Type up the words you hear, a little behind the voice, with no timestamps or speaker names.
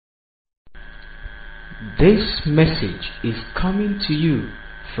This message is coming to you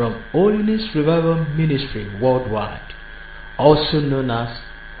from Holiness Revival Ministry Worldwide, also known as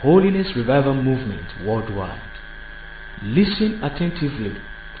Holiness Revival Movement Worldwide. Listen attentively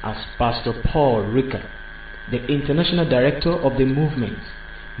as Pastor Paul Rika, the International Director of the movement,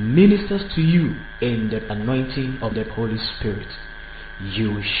 ministers to you in the anointing of the Holy Spirit. You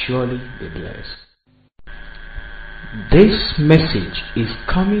will surely be blessed. This message is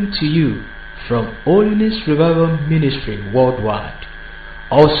coming to you from Holiness Revival Ministry Worldwide,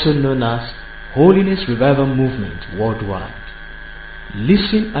 also known as Holiness Revival Movement Worldwide.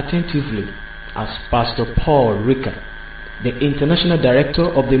 Listen attentively as Pastor Paul Rika, the International Director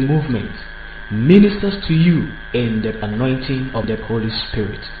of the movement, ministers to you in the anointing of the Holy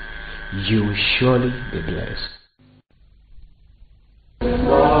Spirit. You will surely be blessed.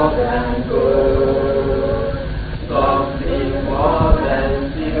 More than gold, something more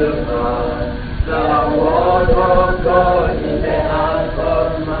than silver. The word of God in the heart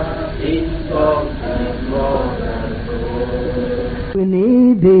of man is something more than gold. We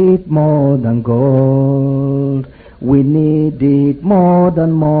need it more than gold. We need it more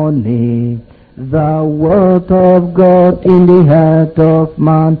than money. The word of God in the heart of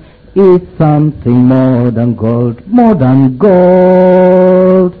man is something more than gold, more than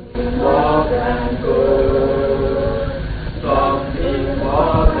gold. More than gold, something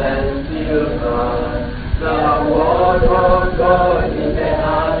more than silver. The word of God in the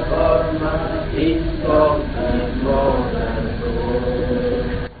heart of man is something more than gold.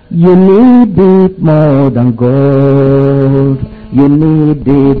 You need it more than gold. You need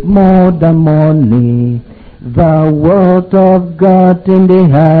it more than money. The word of God in the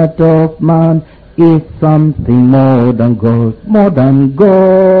heart of man is something more than gold, more than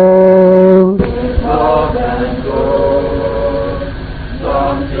gold. More than gold,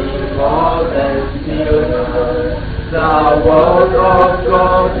 something more than silver. The word of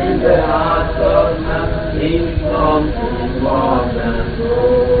God in the heart of man is something more than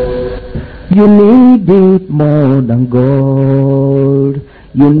gold. You need it more than gold.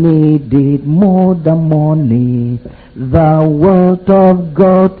 You need it more than money. The word of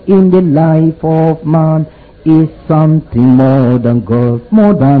God in the life of man is something more than gold,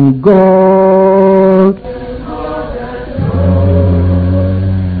 more than gold. More than gold,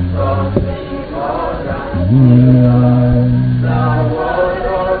 something more than silver. The word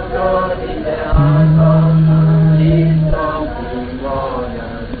of God in the heart of man is something more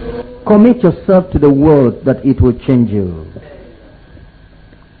than gold. Commit yourself to the word that it will change you.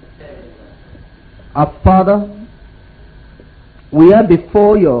 Our Father, we are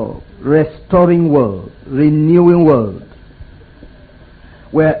before your restoring word, renewing word.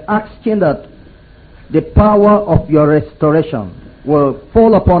 We're asking that the power of your restoration will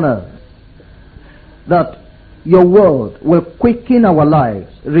fall upon us, that your word will quicken our lives,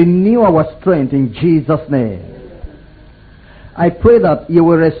 renew our strength in Jesus' name. I pray that you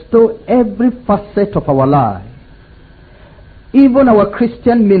will restore every facet of our life, even our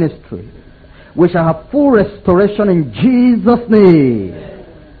Christian ministry. We shall have full restoration in Jesus' name.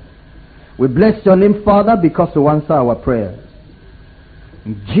 We bless your name, Father, because you answer our prayers.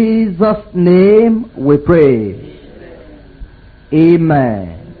 In Jesus' name we pray.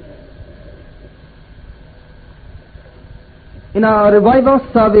 Amen. In our revival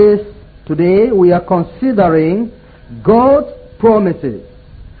service today, we are considering God's promises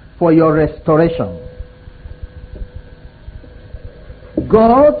for your restoration.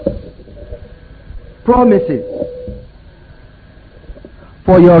 God's promises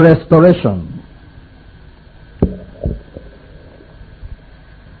for your restoration.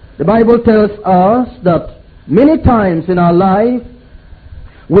 The Bible tells us that many times in our life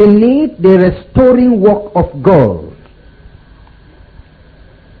we need the restoring work of God.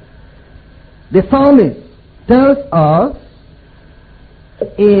 The psalmist tells us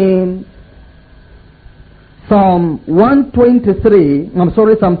in Psalm 23,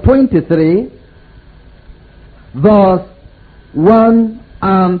 verse 1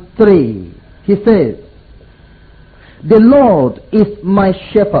 and 3. He says, "The Lord is my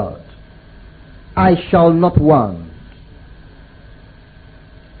shepherd, I shall not want."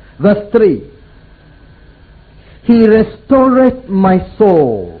 Verse 3, "He restoreth my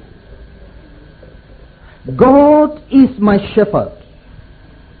soul." God is my shepherd,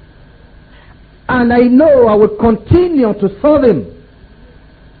 and I know I will continue to serve him.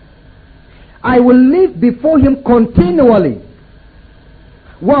 I will live before him continually.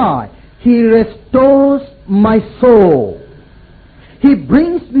 Why? He restores my soul. He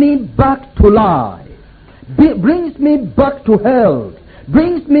brings me back to life, brings me back to health,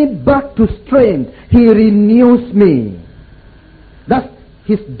 brings me back to strength. He renews me. That's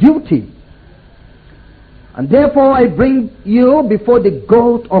his duty. And therefore I bring you before the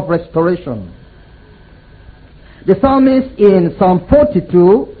God of restoration. The psalmist in Psalm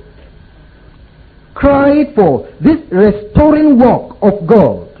 42 cried for this restoring work of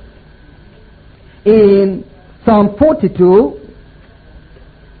God. In Psalm 42,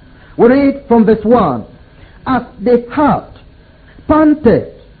 we read from verse 1, as the hart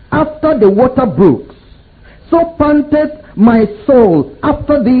panteth after the water brooks, so panteth my soul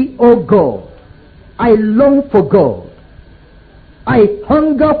after thee, O God. I long for God. I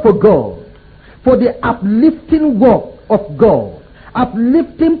hunger for God, for the uplifting work of God,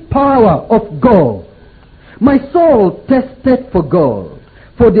 uplifting power of God. My soul thirsteth for God,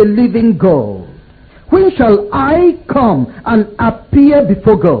 for the living God. When shall I come and appear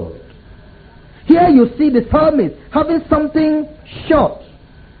before God? Here you see the psalmist having something short,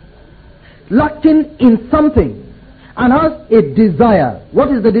 lacking in something, and has a desire. What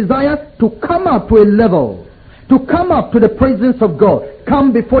is the desire? To come up to a level, to come up to the presence of God,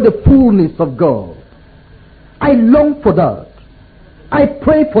 come before the fullness of God. I long for that. I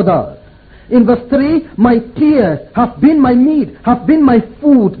pray for that. In verse 3, my tears have been my meat, have been my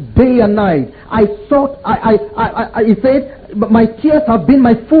food day and night. He said, my tears have been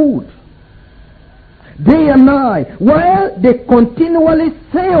my food day and night, while they continually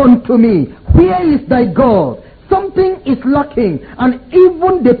say unto me, where is thy God? Something is lacking, and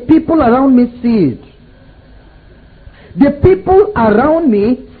even the people around me see it. The people around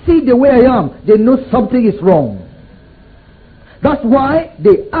me see the way I am. They know something is wrong. That's why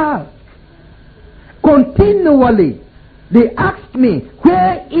they ask. Continually, they ask me,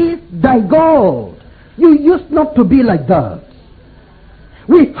 where is thy God? You used not to be like that.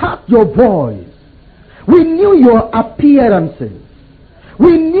 We heard your voice. We knew your appearances.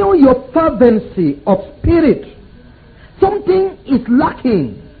 We knew your fervency of spirit. Something is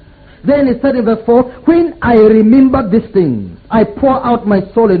lacking. Then he said in verse 4, when I remember these things, I pour out my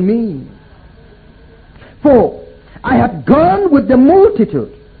soul in me. For I had gone with the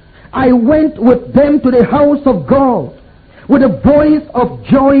multitude. I went with them to the house of God with a voice of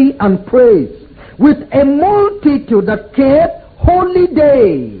joy and praise, with a multitude that kept holy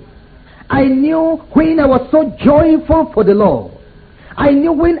day. I knew when I was so joyful for the Lord. I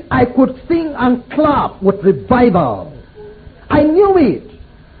knew when I could sing and clap with revival. I knew it.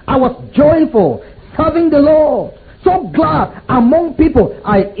 I was joyful, serving the Lord. So glad among people.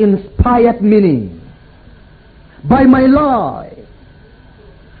 I inspired many by my life.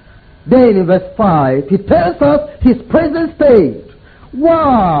 Then in verse 5, he tells us his present state.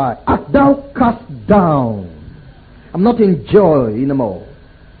 Why art thou cast down? I'm not in joy anymore.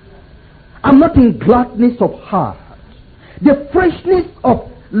 I'm not in gladness of heart. The freshness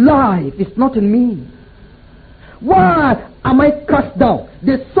of life is not in me. Why am I cast down?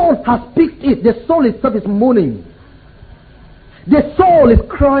 The soul has picked it. The soul itself is mourning. The soul is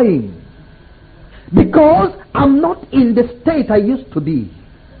crying. Because I'm not in the state I used to be.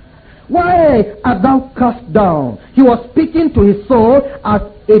 Why art thou cast down? He was speaking to his soul as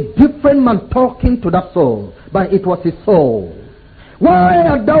a different man talking to that soul. But it was his soul. Why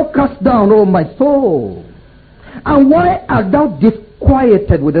art thou cast down, O my soul? And why art thou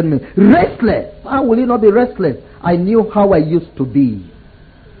disquieted within me? Restless. How will you not be restless? I knew how I used to be.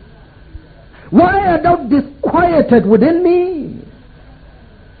 Why art thou disquieted within me?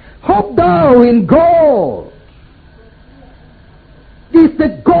 Hope thou in God. He is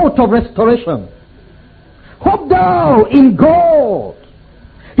the God of restoration. Hope thou in God.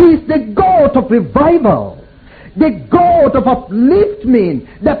 He is the God of revival. The God of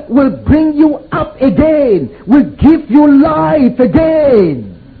upliftment that will bring you up again, will give you life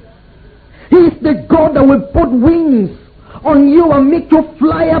again. He is the God that will put wings on you and make you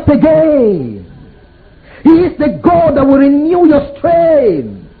fly up again. He is the God that will renew your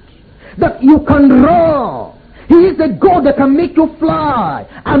strength, that you can run. He is the God that can make you fly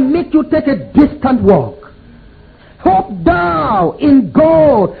and make you take a distant walk. Hope thou in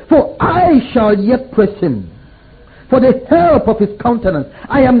God, for I shall yet praise him. For the help of his countenance,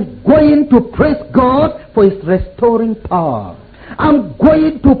 I am going to praise God for his restoring power. I'm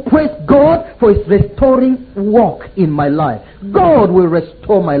going to praise God for his restoring work in my life. God will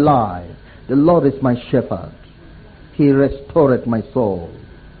restore my life. The Lord is my shepherd. He restoreth my soul.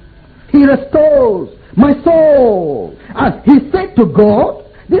 He restores my soul. And he said to God,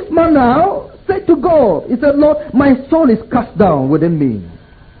 this man now said to God, he said, Lord, my soul is cast down within me.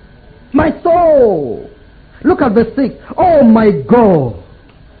 My soul. Look at verse 6. Oh my God.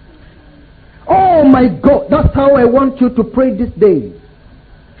 Oh my God. That's how I want you to pray this day.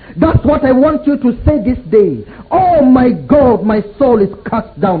 That's what I want you to say this day. Oh my God, my soul is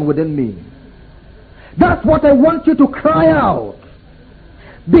cast down within me. That's what I want you to cry out.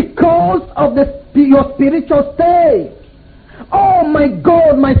 Because of your spiritual state. Oh my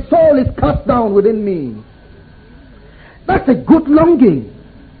God, my soul is cast down within me. That's a good longing.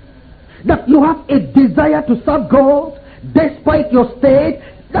 That you have a desire to serve God despite your state.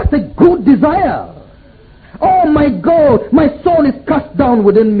 That's a good desire. Oh my God, my soul is cast down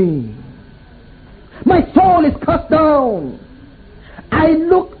within me. My soul is cast down. I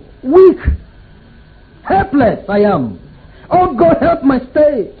look weak. Helpless I am. Oh God, help my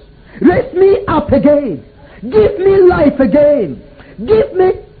state. Raise me up again. Give me life again. Give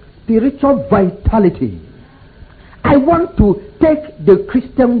me spiritual vitality. I want to take the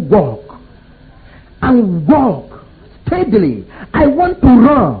Christian walk and walk steadily. I want to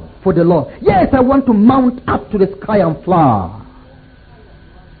run for the Lord. Yes, I want to mount up to the sky and fly.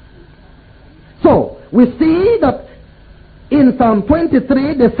 So, we see that in Psalm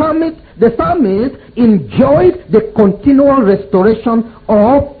 23, the psalmist enjoyed the continual restoration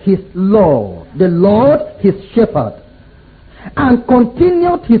of his Lord, the Lord his shepherd, and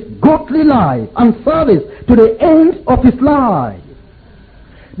continued his godly life and service to the end of his life.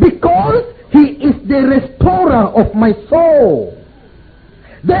 Because he is the restorer of my soul.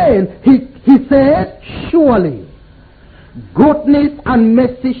 Then he said, surely goodness and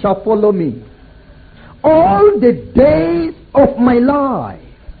mercy shall follow me all the days of my life.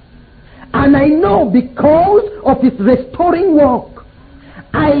 And I know because of his restoring work,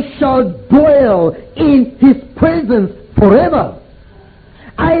 I shall dwell in his presence forever.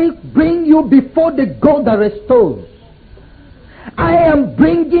 I bring you before the God that restores. I am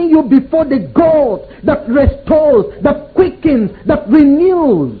bringing you before the God that restores, that quickens, that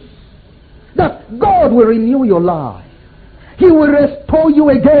renews. That God will renew your life. He will restore you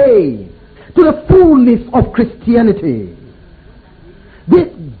again to the fullness of Christianity. This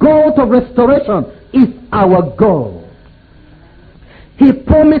God of restoration is our God. He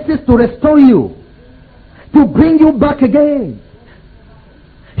promises to restore you, to bring you back again.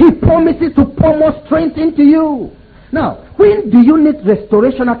 He promises to pour more strength into you. Now, when do you need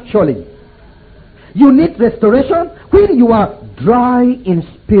restoration actually? You need restoration when you are dry in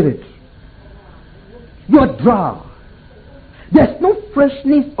spirit. You are dry. There's no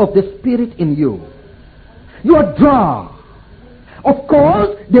freshness of the spirit in you. You are dry. Of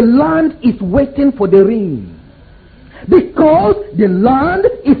course, the land is waiting for the rain. Because the land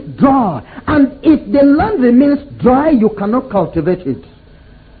is dry. And if the land remains dry, you cannot cultivate it.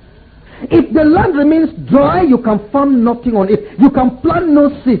 If the land remains dry, you can farm nothing on it. You can plant no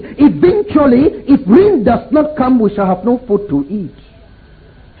seed. Eventually, if rain does not come, we shall have no food to eat.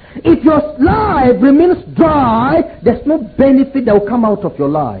 If your life remains dry, there's no benefit that will come out of your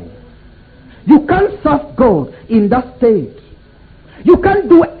life. You can't serve God in that state. You can't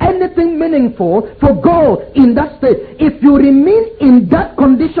do anything meaningful for God in that state. If you remain in that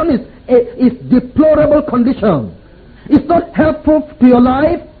condition, it's deplorable condition. It's not helpful to your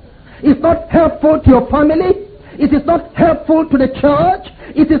life. It's not helpful to your family. It is not helpful to the church.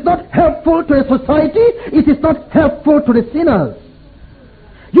 It is not helpful to the society. It is not helpful to the sinners.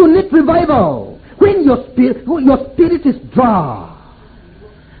 You need revival when your spirit is dry.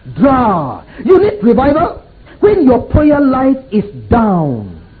 Dry. You need revival when your prayer life is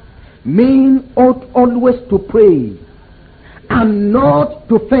down. Men ought always to pray and not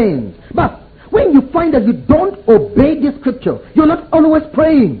to faint. But when you find that you don't obey the scripture, you're not always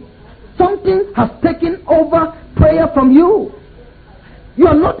praying. Something has taken over prayer from you. You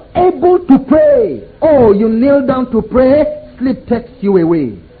are not able to pray. Oh, you kneel down to pray, sleep takes you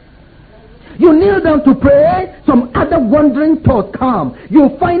away. You kneel down to pray, some other wandering thought come.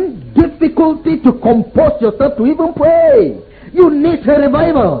 You find difficulty to compose yourself to even pray. You need a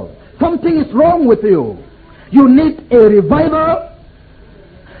revival. Something is wrong with you. You need a revival.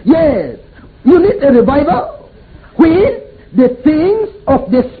 Yes, you need a revival when the things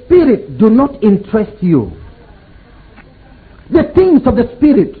of the Spirit do not interest you. The things of the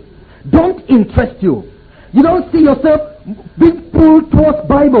Spirit don't interest you. You don't see yourself being pulled towards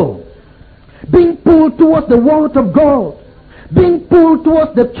Bible, being pulled towards the Word of God, being pulled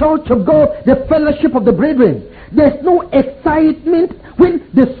towards the church of God, the fellowship of the brethren. There's no excitement when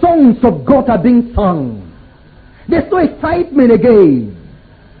the songs of God are being sung. There's no excitement again.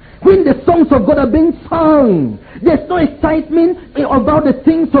 When the songs of God are being sung, there's no excitement about the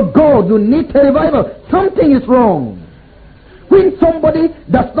things of God. You need a revival. Something is wrong. When somebody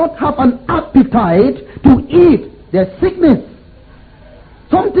does not have an appetite to eat, there's sickness.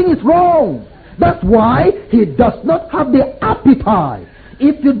 Something is wrong. That's why he does not have the appetite.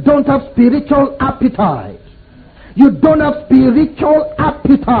 if you don't have spiritual appetite, you don't have spiritual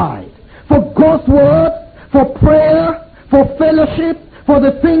appetite for God's word, for prayer, for fellowship, for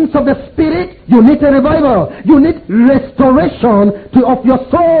the things of the Spirit, you need a revival. You need restoration of your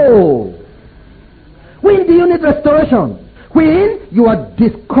soul. When do you need restoration? When you are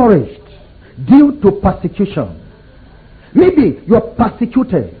discouraged due to persecution. Maybe you are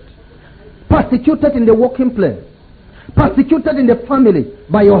persecuted. Persecuted in the working place. Persecuted in the family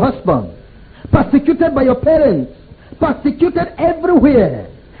by your husband. Persecuted by your parents. Persecuted everywhere.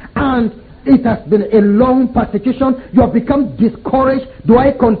 And it has been a long persecution. You have become discouraged. Do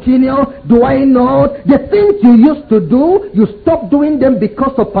I continue? Do I not? The things you used to do, you stop doing them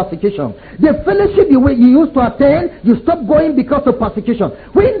because of persecution. The fellowship you used to attend, you stop going because of persecution.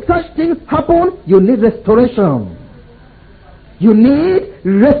 When such things happen, you need restoration. You need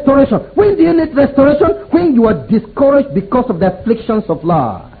restoration. When do you need restoration? When you are discouraged because of the afflictions of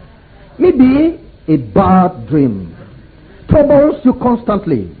life. Maybe a bad dream troubles you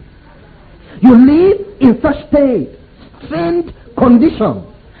constantly. You live in such state, strained condition,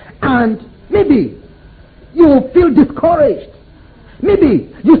 and maybe you feel discouraged.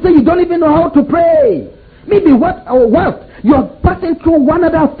 Maybe you say you don't even know how to pray. Maybe what you are passing through one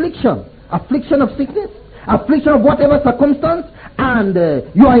other affliction of sickness, affliction of whatever circumstance, and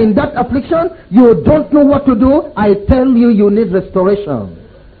you are in that affliction. You don't know what to do. I tell you, you need restoration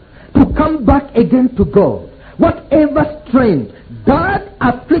to come back again to God. Whatever strength that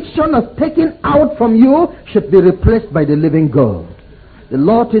affliction has taken out from you should be replaced by the living God. The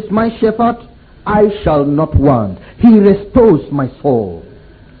Lord is my shepherd, I shall not want. He restores my soul.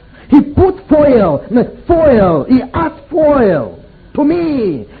 He put foil, he adds foil to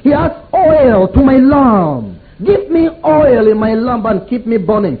me. He adds oil to my lamp. Give me oil in my lamp and keep me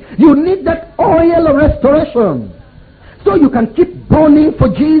burning. You need that oil of restoration so you can keep burning for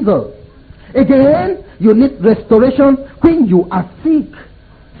Jesus. Again, you need restoration when you are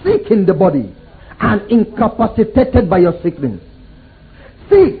sick in the body, and incapacitated by your sickness.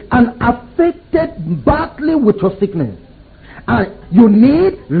 Sick and affected badly with your sickness. And you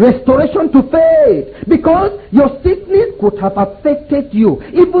need restoration to faith, because your sickness could have affected you,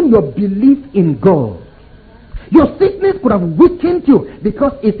 even your belief in God. Your sickness could have weakened you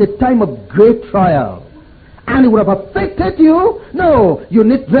because it's a time of great trial. And it would have affected you. No, you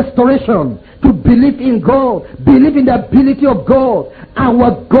need restoration to believe in God, believe in the ability of God.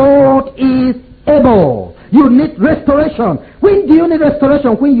 Our God is able. You need restoration. When do you need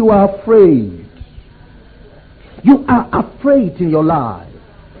restoration? When you are afraid. You are afraid in your life.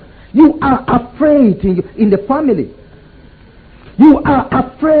 You are afraid in the family. You are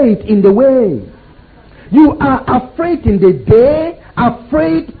afraid in the way. You are afraid in the day,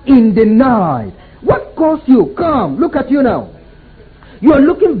 afraid in the night. What caused you? Come, look at you now. You are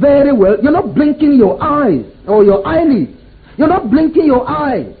looking very well. You're not blinking your eyes or your eyelids. You're not blinking your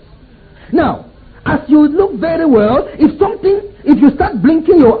eyes. Now, as you look very well, if you start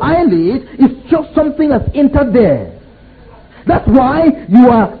blinking your eyelids, it's just something that's entered there. That's why you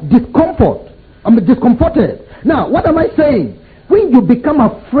are discomforted. Now, what am I saying? When you become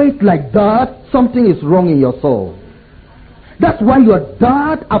afraid like that, something is wrong in your soul. That's why you are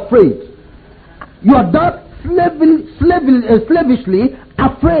that afraid. You are that slavishly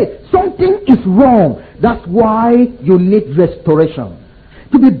afraid. Something is wrong. That's why you need restoration.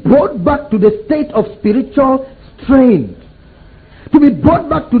 To be brought back to the state of spiritual strength. To be brought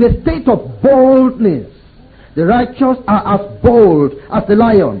back to the state of boldness. The righteous are as bold as the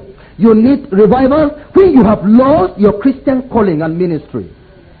lion. You need revival when you have lost your Christian calling and ministry.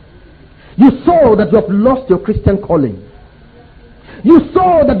 You saw that you have lost your Christian calling. You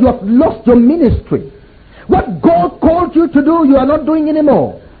saw that you have lost your ministry. What God called you to do, you are not doing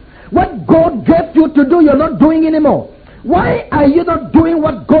anymore. What God gave you to do, you are not doing anymore. Why are you not doing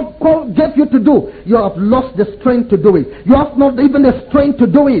what God gave you to do? You have lost the strength to do it. You have not even the strength to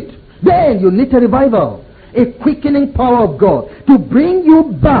do it. Then you need a revival, a quickening power of God to bring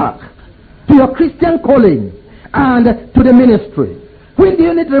you back to your Christian calling and to the ministry. When do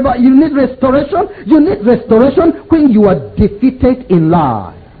you need restoration? You need restoration when you are defeated in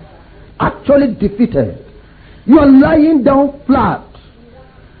life. Actually defeated. You are lying down flat.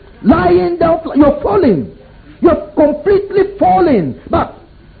 Lying down flat. You're falling. You're completely falling. But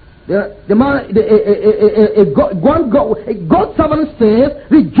God's servant says,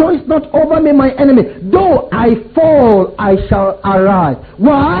 rejoice not over me, my enemy. Though I fall, I shall arise.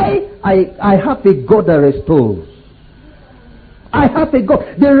 Why? I have a God that restores. I have a God.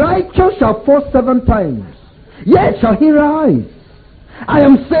 The righteous shall fall 7 times, yet shall he rise. I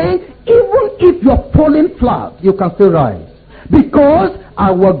am saying, even if you're falling flat, you can still rise. Because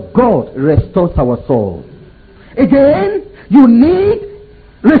our God restores our soul. Again, you need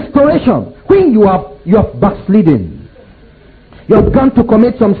restoration when you have backslidden. You have gone to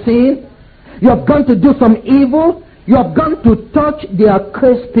commit some sin. You have gone to do some evil. You have gone to touch the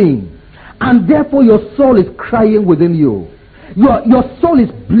accursed thing. And therefore your soul is crying within you. Your soul is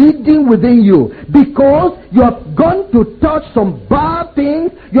bleeding within you because you have gone to touch some bad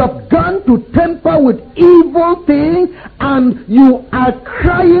things. You have gone to tamper with evil things, and you are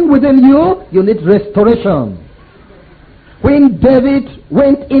crying within you. You need restoration. When David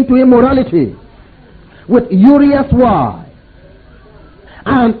went into immorality with Uriah's wife,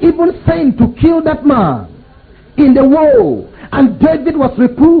 and even saying to kill that man in the war, and David was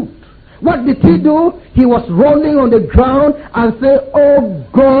reproved. What did he do? He was rolling on the ground and said, "Oh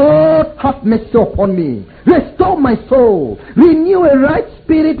God, have mercy upon me. Restore my soul. Renew a right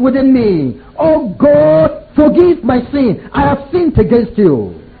spirit within me. Oh God, forgive my sin. I have sinned against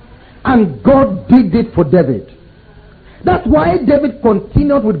you." And God did it for David. That's why David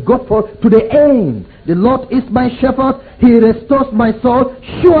continued with God to the end. The Lord is my shepherd. He restores my soul.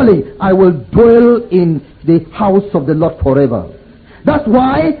 Surely I will dwell in the house of the Lord forever. That's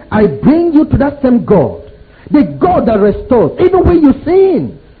why I bring you to that same God. The God that restores. Even when you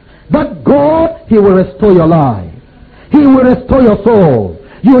sin, that God, He will restore your life. He will restore your soul.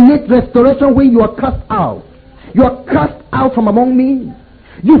 You need restoration when you are cast out. You are cast out from among me.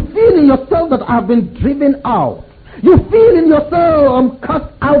 You feel in yourself that I have been driven out. You feel in yourself, I'm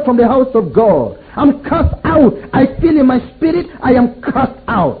cast out from the house of God. I'm cast out. I feel in my spirit, I am cast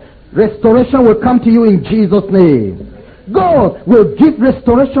out. Restoration will come to you in Jesus' name. God will give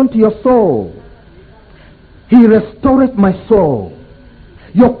restoration to your soul. He restored my soul.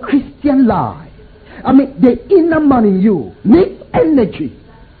 Your Christian life. I mean, the inner man in you needs energy.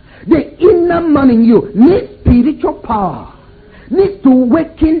 The inner man in you needs spiritual power. Needs to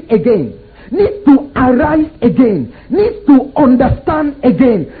waken again. Needs to arise again. Needs to understand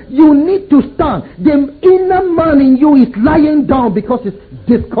again. You need to stand. The inner man in you is lying down because it's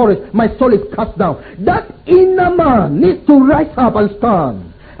discouraged. My soul is cast down. That inner man needs to rise up and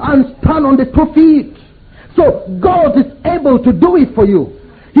stand. And stand on the 2 feet. So God is able to do it for you.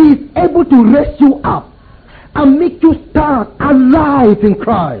 He is able to raise you up and make you stand alive in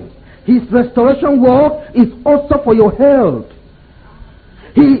Christ. His restoration work is also for your health.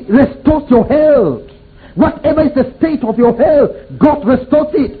 He restores your health. Whatever is the state of your health, God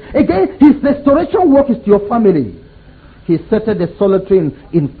restores it. Again, His restoration work is to your family. He settled the solitary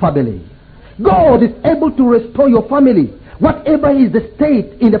in family. God is able to restore your family. Whatever is the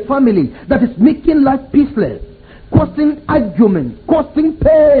state in the family that is making life peaceless, causing arguments, causing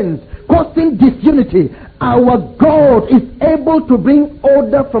pains, causing disunity, our God is able to bring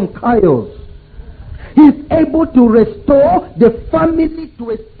order from chaos. He is able to restore the family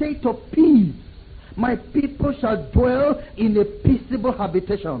to a state of peace. My people shall dwell in a peaceable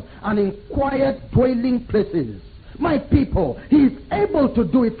habitation and in quiet dwelling places. My people, He is able to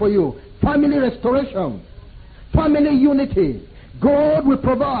do it for you. Family restoration, family unity, God will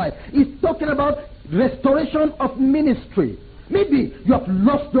provide. He's talking about restoration of ministry. Maybe you have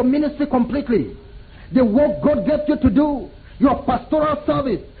lost your ministry completely. The work God gave you to do, your pastoral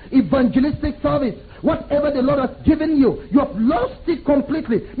service, evangelistic service, whatever the Lord has given you, you have lost it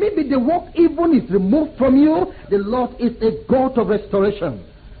completely. Maybe the work even is removed from you. The Lord is a God of restoration.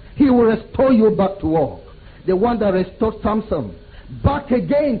 He will restore you back to work. The one that restored Samson back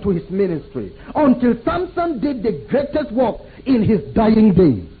again to his ministry until Samson did the greatest work in his dying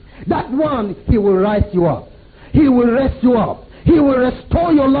days. That one, He will rise you up. He will raise you up. He will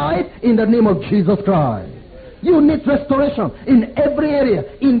restore your life in the name of Jesus Christ. You need restoration in every area,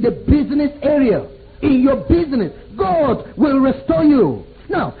 in the business area, in your business. God will restore you.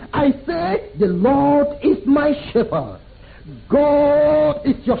 Now, I say, the Lord is my shepherd. God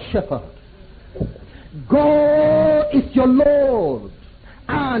is your shepherd. God is your Lord.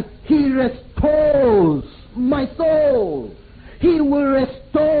 And He restores my soul. He will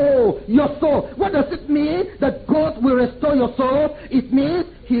restore your soul. What does it mean that God will restore your soul? It means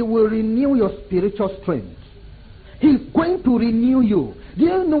He will renew your spiritual strength. He's going to renew you. Do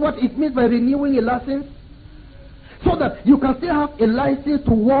you know what it means by renewing a license? So that you can still have a license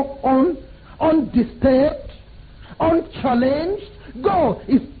to walk on, undisturbed, unchallenged. God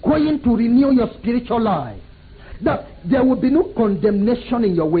is going to renew your spiritual life. That there will be no condemnation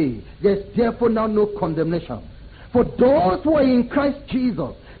in your way. There's therefore now no condemnation. For those who are in Christ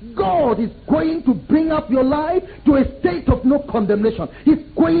Jesus, God is going to bring up your life to a state of no condemnation. He's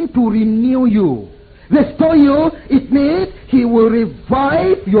going to renew you. Restore you, it means He will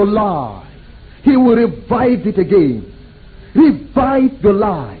revive your life. He will revive it again. revive your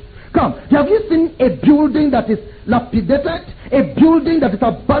life. Come, have you seen a building that is lapidated? A building that is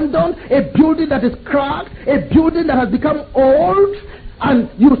abandoned? A building that is cracked? A building that has become old? And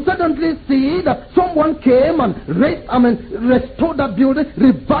you suddenly see that someone came and restored that building,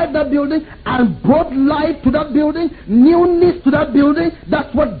 revived that building, and brought life to that building, newness to that building.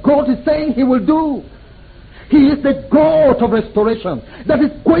 That's what God is saying He will do. He is the God of restoration that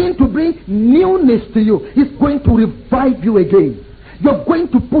is going to bring newness to you. He's going to revive you again. You're going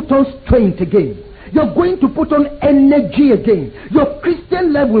to put on strength again. You're going to put on energy again. Your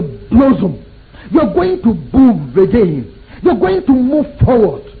Christian life will blossom. You're going to boom again. You're going to move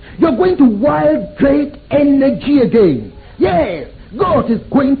forward. You're going to wild great energy again. Yes, God is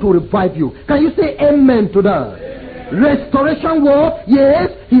going to revive you. Can you say amen to that? Amen. Restoration work, yes,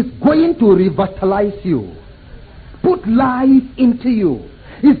 He's going to revitalize you. Put life into you.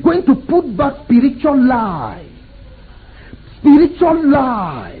 He's going to put back spiritual life. Spiritual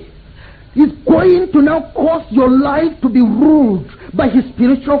life. He's going to now cause your life to be ruled by His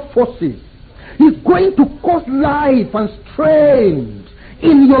spiritual forces. He's going to cause life and strength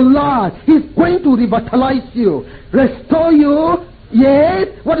in your life. He's going to revitalize you, restore you. Yes,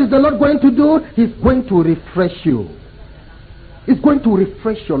 what is the Lord going to do? He's going to refresh you. He's going to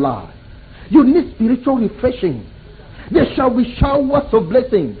refresh your life. You need spiritual refreshing. There shall be showers of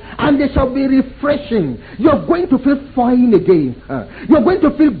blessing, and there shall be refreshing. You're going to feel fine again. You're going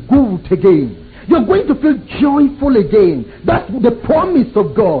to feel good again. You're going to feel joyful again. That's the promise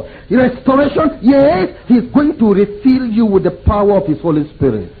of God. Restoration, yes, He's going to refill you with the power of His Holy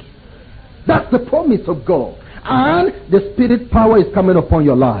Spirit. That's the promise of God. And the Spirit power is coming upon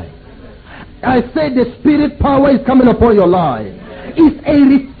your life. I say the Spirit power is coming upon your life. It's a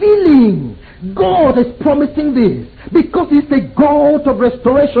refilling. God is promising this because He's the God of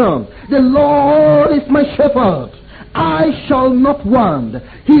restoration. The Lord is my shepherd. I shall not want.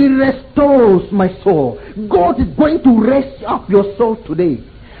 He restores my soul. God is going to rest up your soul today.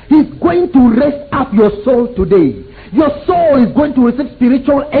 He's going to rest up your soul today. Your soul is going to receive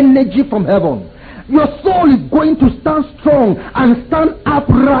spiritual energy from heaven. Your soul is going to stand strong and stand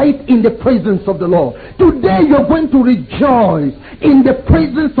upright in the presence of the Lord. Today you're going to rejoice in the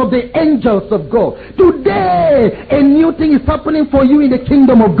presence of the angels of God. Today a new thing is happening for you in the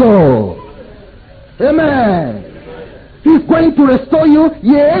kingdom of God. Amen. He's going to restore you.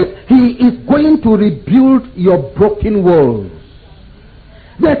 Yes, He is going to rebuild your broken walls.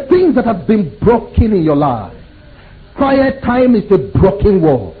 There are things that have been broken in your life. Quiet time is a broken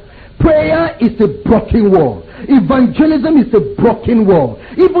wall. Prayer is a broken wall. Evangelism is a broken wall.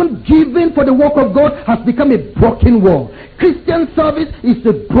 Even giving for the work of God has become a broken wall. Christian service is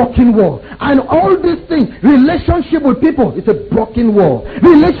a broken wall. And all these things, relationship with people is a broken wall.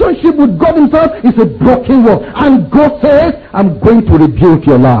 Relationship with God Himself is a broken wall. And God says, I'm going to rebuild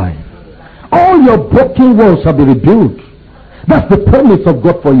your life. All your broken walls shall be rebuilt. That's the promise of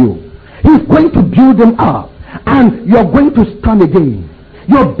God for you. He's going to build them up. And you're going to stand again.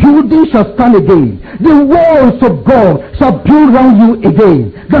 Your building shall stand again. The walls of God shall build around you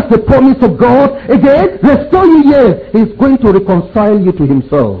again. That's the promise of God. Again, restore you, yes. He's going to reconcile you to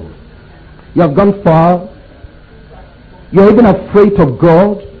Himself. You have gone far. You're even afraid of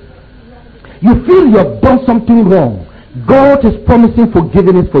God. You feel you have done something wrong. God is promising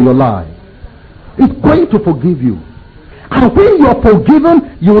forgiveness for your life. He's going to forgive you. And when you are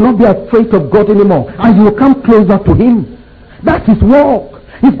forgiven, you will not be afraid of God anymore. And you will come closer to Him. That's His work.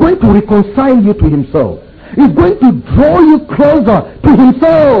 He's going to reconcile you to Himself. He's going to draw you closer to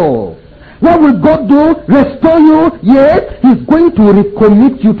Himself. What will God do? Restore you? Yes, He's going to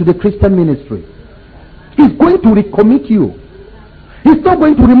recommit you to the Christian ministry. He's going to recommit you. He's not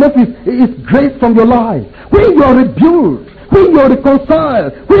going to remove His grace from your life. When you are rebuilt, when you are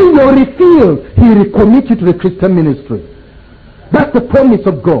reconciled, when you are refilled, He recommits you to the Christian ministry. That's the promise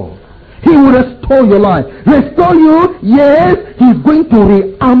of God. He will restore your life. Restore you, yes, He's going to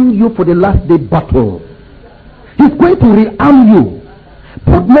rearm you for the last day battle. He's going to rearm you.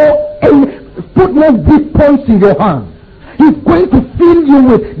 Put more weapons in your hand. He's going to fill you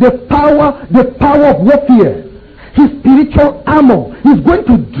with the power of warfare. His spiritual armor. He's going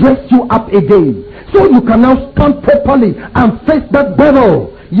to dress you up again. So you can now stand properly and face that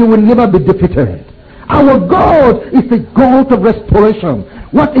battle. You will never be defeated. Our God is a God of restoration.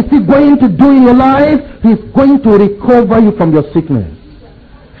 What is He going to do in your life? He's going to recover you from your sickness.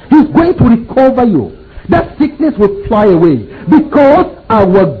 He's going to recover you. That sickness will fly away. Because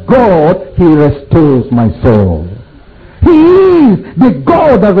our God, He restores my soul. He is the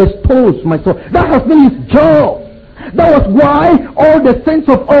God that restores my soul. That has been His job. That was why all the saints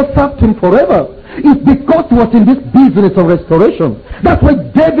of old served Him forever. It's because he was in this business of restoration. That's why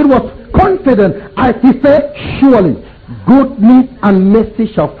David was confident as he said, surely goodness and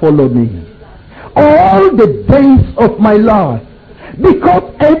mercy shall follow me all the days of my life.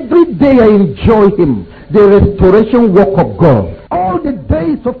 Because every day I enjoy him, the restoration work of God. All the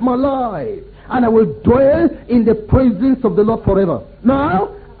days of my life. And I will dwell in the presence of the Lord forever.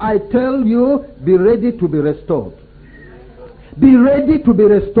 Now, I tell you, be ready to be restored. Be ready to be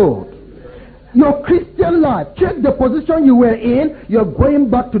restored. Your Christian life, check the position you were in, you're going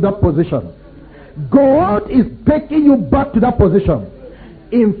back to that position. God is taking you back to that position.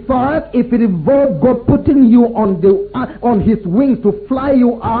 In fact, if it involves God putting you on his wings to fly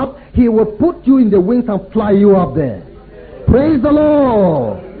you up, he will put you in the wings and fly you up there. Praise the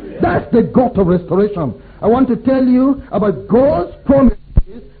Lord. That's the God of restoration. I want to tell you about God's promises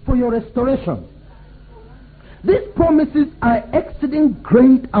for your restoration. These promises are exceeding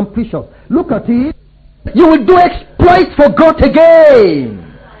great and precious. Look at it. You will do exploits for God again.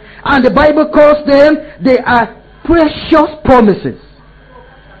 And the Bible calls them, they are precious promises.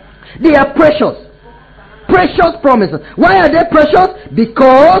 They are precious. Precious promises. Why are they precious?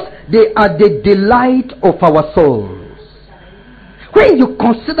 Because they are the delight of our souls. When you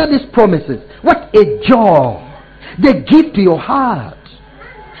consider these promises, what a joy they give to your heart.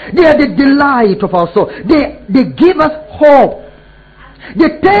 They are the delight of our soul. They give us hope.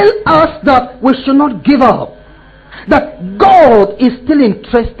 They tell us that we should not give up. That God is still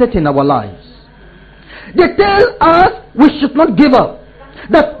interested in our lives. They tell us we should not give up.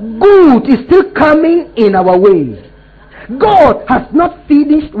 That good is still coming in our way. God has not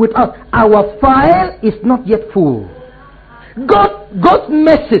finished with us. Our file is not yet full. God's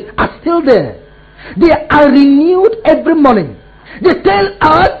messages are still there. They are renewed every morning. They tell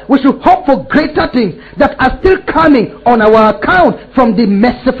us we should hope for greater things that are still coming on our account from the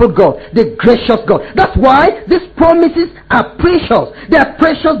merciful God, the gracious God. That's why these promises are precious. They are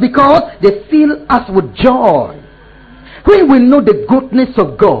precious because they fill us with joy. When we know the goodness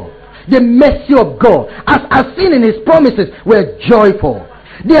of God, the mercy of God, as seen in his promises, we're joyful.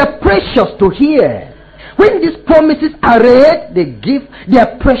 They are precious to hear. When these promises are read, they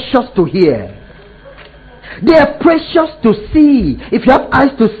are precious to hear. They are precious to see. If you have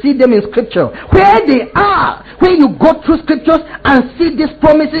eyes to see them in scripture, where they are, when you go through scriptures and see these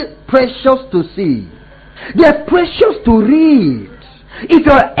promises, precious to see. They are precious to read. If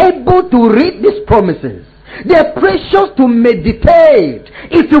you are able to read these promises, they are precious to meditate.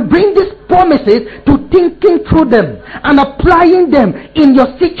 If you bring these promises to thinking through them and applying them in your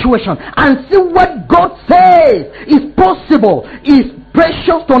situation and see what God says is possible, is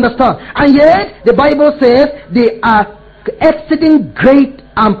precious to understand. And yet the Bible says they are exceeding great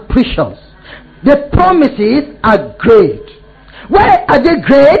and precious. The promises are great. Why are they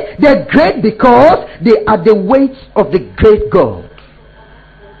great? They're great because they are the weights of the great God.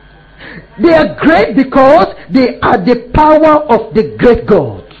 They are great because they are the power of the great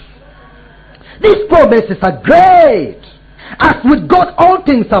God. These promises are great. As with God all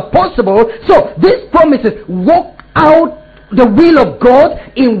things are possible, so these promises work out the will of God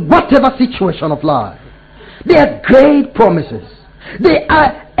in whatever situation of life. They are great promises. They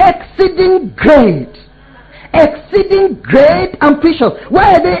are exceeding great. Exceeding great and precious.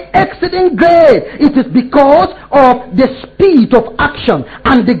 Why are they exceeding great? It is because of the speed of action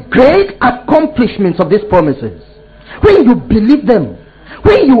and the great accomplishments of these promises. When you believe them,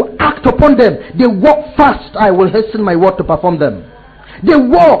 when you act upon them, they work fast. I will hasten my word to perform them. They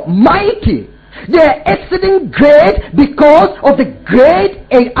work mighty. They are exceeding great because of the great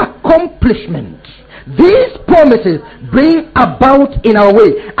accomplishment these promises bring about in our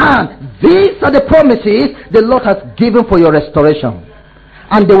way. And these are the promises the Lord has given for your restoration.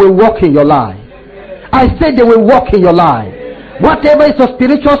 And they will work in your life. I said they will work in your life. Whatever is your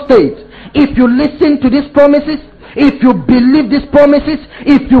spiritual state, if you listen to these promises, if you believe these promises,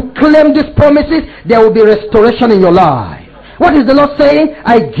 if you claim these promises, there will be restoration in your life. What is the Lord saying?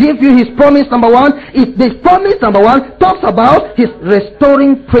 I give you his promise number one. If this promise number one talks about his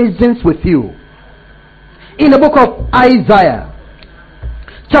restoring presence with you. In the book of Isaiah,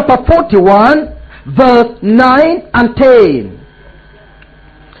 chapter 41, verse 9 and 10.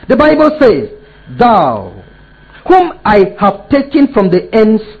 The Bible says, Thou, whom I have taken from the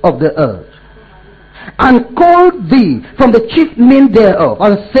ends of the earth, and called thee from the chief men thereof,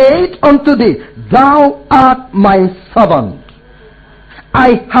 and said unto thee, Thou art my servant.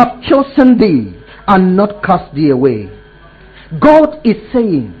 I have chosen thee, and not cast thee away. God is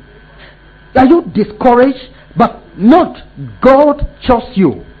saying, are you discouraged? But not. God chose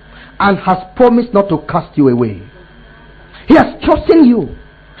you and has promised not to cast you away. He has chosen you.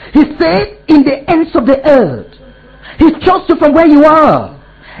 He said, in the ends of the earth. He chose you from where you are.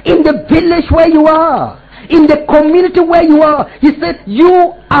 In the village where you are. In the community where you are. He said,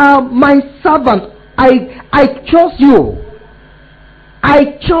 you are my servant. I chose you.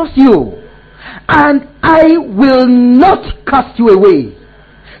 I chose you. And I will not cast you away.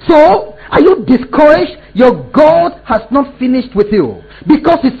 So, are you discouraged? Your God has not finished with you.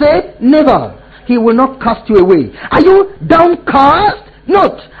 Because he said, never. He will not cast you away. Are you downcast?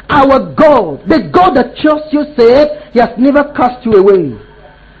 Not. Our God, the God that chose you, said, he has never cast you away.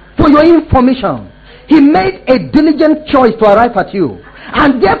 For your information, he made a diligent choice to arrive at you.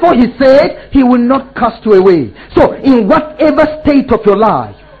 And therefore he said, he will not cast you away. So, in whatever state of your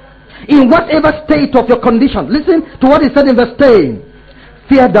life, in whatever state of your condition, listen to what he said in verse 10.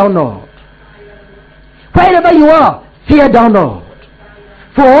 Fear thou not. Wherever you are, fear thou not.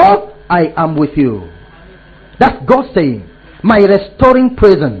 For I am with you. That's God saying, my restoring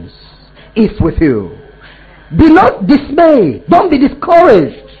presence is with you. Be not dismayed. Don't be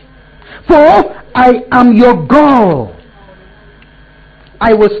discouraged. For I am your God.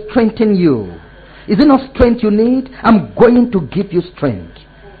 I will strengthen you. Is it not strength you need? I'm going to give you strength.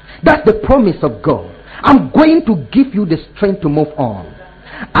 That's the promise of God. I'm going to give you the strength to move on.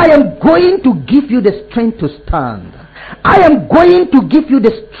 I am going to give you the strength to stand. I am going to give you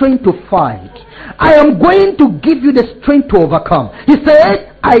the strength to fight. I am going to give you the strength to overcome. He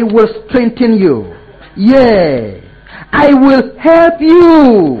said, I will strengthen you. Yeah. I will help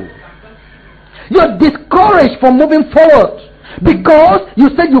you. You're discouraged from moving forward because you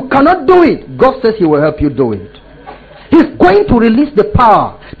said you cannot do it. God says he will help you do it. He's going to release the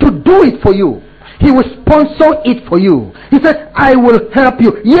power to do it for you. He will sponsor it for you. He said, I will help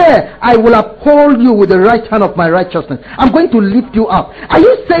you. Yeah, I will uphold you with the right hand of my righteousness. I'm going to lift you up. Are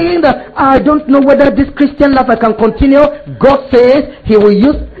you saying that I don't know whether this Christian life I can continue? God says he will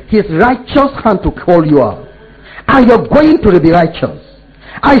use his righteous hand to call you up. And you're going to be righteous.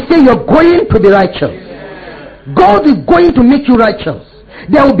 I say you're going to be righteous. God is going to make you righteous.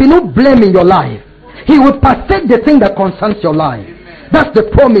 There will be no blame in your life. He will perfect the thing that concerns your life. That's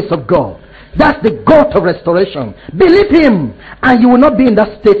the promise of God. That's the God of restoration. Believe him and you will not be in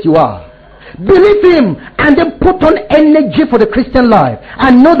that state you are. Believe him and then put on energy for the Christian life.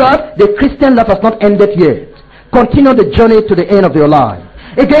 And know that the Christian life has not ended yet. Continue the journey to the end of your life.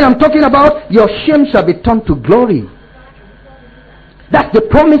 Again, I'm talking about your shame shall be turned to glory. That's the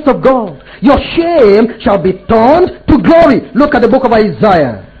promise of God. Your shame shall be turned to glory. Look at the book of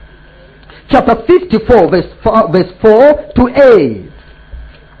Isaiah. Chapter 54 verse 4 to 8.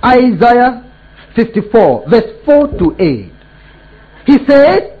 Isaiah 54 verse 4 to 8. He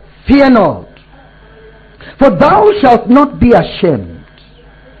said, fear not, for thou shalt not be ashamed,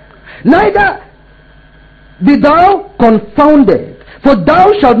 neither be thou confounded, for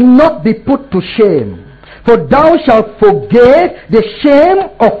thou shalt not be put to shame. For thou shalt forget the shame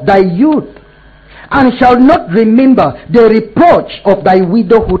of thy youth, and shalt not remember the reproach of thy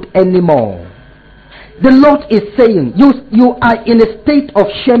widowhood anymore. The Lord is saying, you are in a state of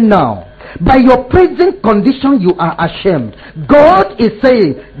shame now. By your present condition, you are ashamed. God is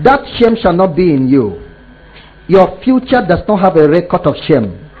saying, that shame shall not be in you. Your future does not have a record of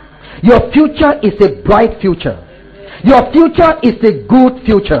shame. Your future is a bright future. Your future is a good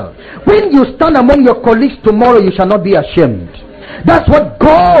future. When you stand among your colleagues tomorrow, you shall not be ashamed. That's what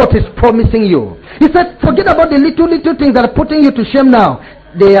God is promising you. He said, forget about the little things that are putting you to shame now.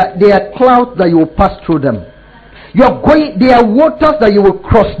 They are clouds that you will pass through them. They are waters that you will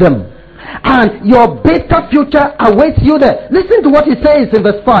cross them. And your better future awaits you there. Listen to what he says in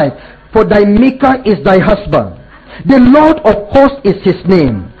verse 5. For thy maker is thy husband. The Lord of hosts is his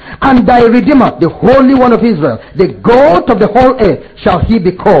name. And thy Redeemer, the Holy One of Israel, the God of the whole earth, shall he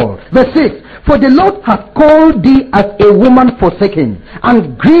be called. Verse 6. For the Lord hath called thee as a woman forsaken,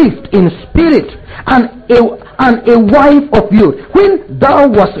 and grieved in spirit, and a wife of youth, when thou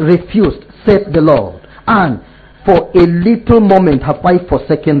wast refused, saith the Lord. And for a little moment have I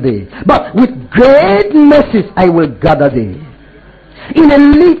forsaken thee, but with great mercies I will gather thee. In a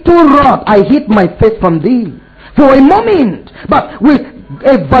little wrath I hid my face from thee, for a moment, but with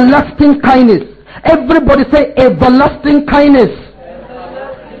everlasting kindness. Everybody say everlasting kindness.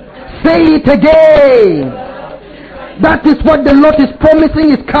 Say it again. That is what the Lord is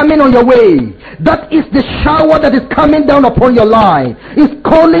promising is coming on your way. That is the shower that is coming down upon your life. He's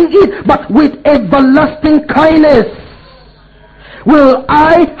calling it, but with everlasting kindness will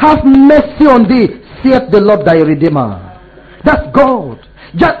I have mercy on thee, saith the Lord thy Redeemer. That's God.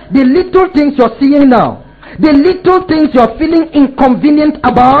 Just the little things you're seeing now, the little things you're feeling inconvenient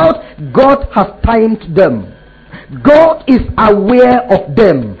about, God has timed them. God is aware of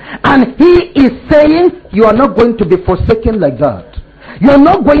them. And He is saying, you are not going to be forsaken like that. You are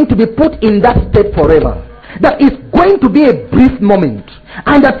not going to be put in that state forever. That is going to be a brief moment.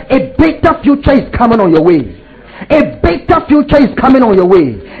 And that a better future is coming on your way. A better future is coming on your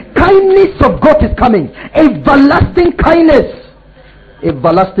way. Kindness of God is coming. Everlasting kindness.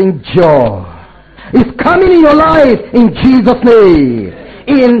 Everlasting joy is coming in your life in Jesus' name.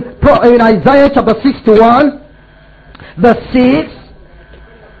 In Isaiah chapter 61, verse 6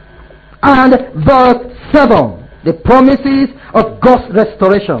 and verse 7, the promises of God's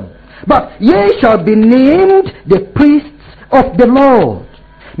restoration. But ye shall be named the priests of the Lord.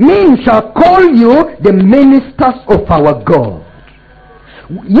 Men shall call you the ministers of our God.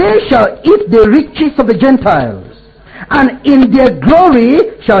 Ye shall eat the riches of the Gentiles, and in their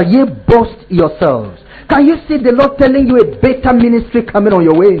glory shall ye boast yourselves. Can you see the Lord telling you a better ministry coming on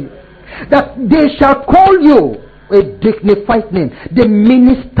your way? That they shall call you a dignified name, the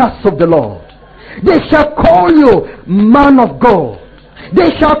ministers of the Lord. They shall call you man of God.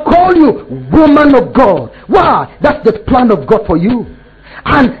 They shall call you woman of God. Why? That's the plan of God for you.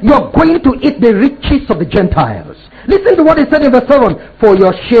 And you're going to eat the riches of the Gentiles. Listen to what he said in verse 7. For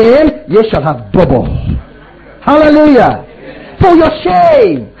your shame ye shall have double. Hallelujah. For your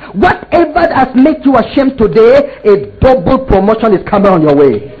shame. Whatever has made you ashamed today, a double promotion is coming on your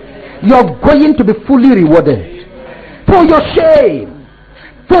way. You're going to be fully rewarded. For your shame.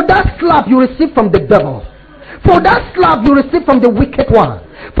 For that slap you received from the devil. For that slap you received from the wicked one.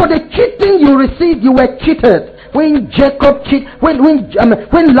 For the cheating you received, you were cheated. When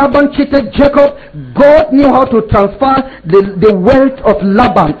Laban cheated Jacob, God knew how to transfer the wealth of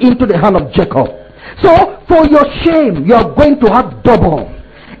Laban into the hand of Jacob. So, for your shame, you are going to have double.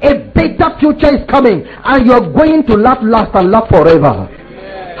 A better future is coming, and you are going to laugh last and laugh forever.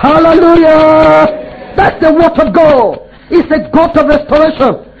 Amen. Hallelujah! That's the word of God. It's a God of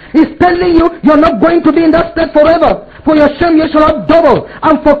restoration. He's telling you, you're not going to be in that state forever. For your shame, you shall have double.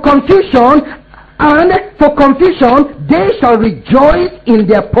 And for confusion, they shall rejoice in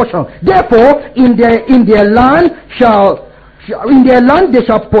their portion. Therefore, in their land they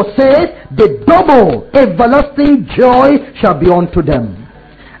shall possess the double. Everlasting joy shall be unto them.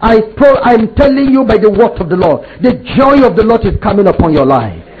 I'm telling you by the word of the Lord, the joy of the Lord is coming upon your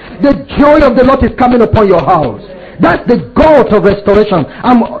life. The joy of the Lord is coming upon your house. That's the God of restoration.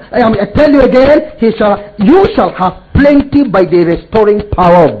 I tell you again, you shall have plenty by the restoring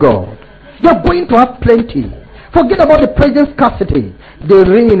power of God. You're going to have plenty. Forget about the present scarcity. The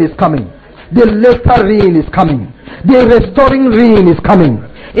rain is coming. The later rain is coming. The restoring rain is coming.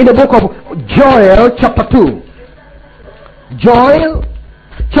 In the book of Joel chapter 2. Joel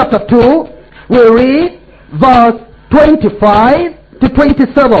chapter 2, we read verse 25 to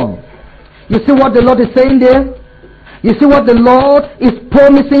 27. You see what the Lord is saying there? You see what the Lord is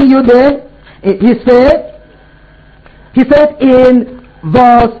promising you there? He said in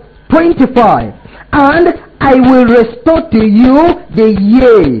verse 25, and I will restore to you the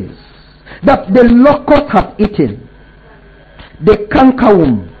years that the locust hath eaten, the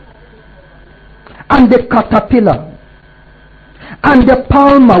cankerworm, and the caterpillar, and the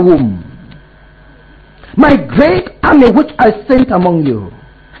palmer worm, my great army which I sent among you,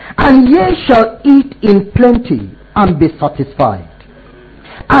 and ye shall eat in plenty and be satisfied,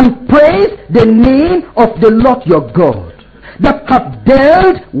 and praise the name of the Lord your God, that hath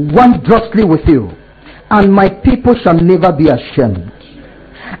dealt wondrously with you, and my people shall never be ashamed.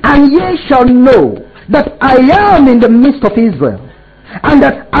 And ye shall know that I am in the midst of Israel, and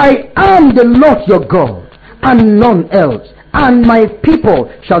that I am the Lord your God, and none else, and my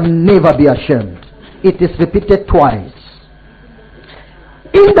people shall never be ashamed. It is repeated twice.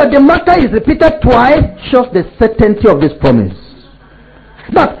 In that the matter is repeated twice shows the certainty of this promise.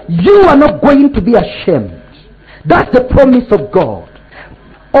 That you are not going to be ashamed. That's the promise of God.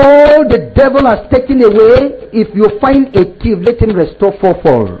 All the devil has taken away, if you find a thief, let him restore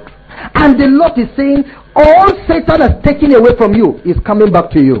fourfold. And the Lord is saying, all Satan has taken away from you is coming back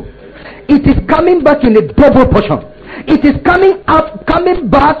to you. It is coming back in a double portion. It is coming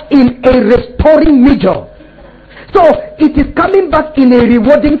back in a restoring measure. So it is coming back in a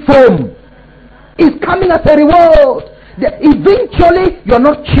rewarding form. It's coming as a reward. Eventually, you are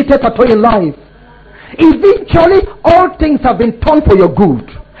not cheated at all in life. Eventually, all things have been turned for your good.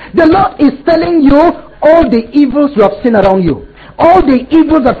 The Lord is telling you all the evils you have seen around you, all the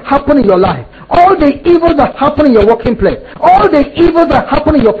evils that happen in your life, all the evils that happen in your working place, all the evils that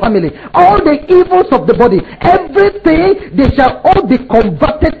happen in your family, all the evils of the body, everything, they shall all be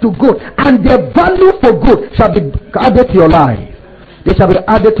converted to good, and their value for good shall be added to your life. They shall be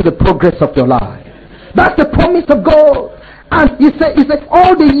added to the progress of your life. That's the promise of God. And he said,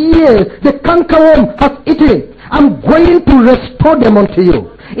 all the years the cankerworm has eaten, I'm going to restore them unto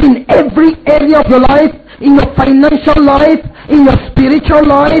you. In every area of your life, in your financial life, in your spiritual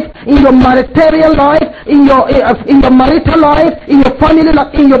life, in your marital life, in your marital life, in your family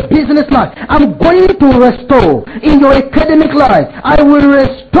life, in your business life. I'm going to restore. In your academic life, I will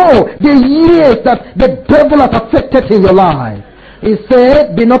restore the years that the devil has affected in your life. He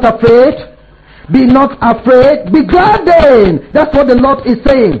said, be not afraid. Be not afraid. Be glad then. That's what the Lord is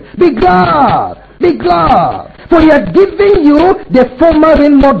saying. Be glad. Be glad. For he has given you the former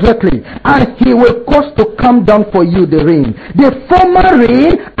rain moderately, and he will cause to come down for you the rain. The former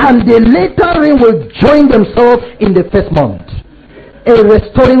rain and the later rain will join themselves in the first month. A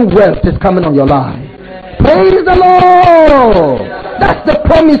restoring wealth is coming on your life. Praise the Lord. That's the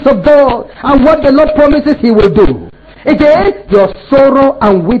promise of God. And what the Lord promises he will do. Again, your sorrow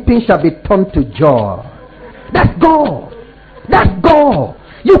and weeping shall be turned to joy. That's God. That's God.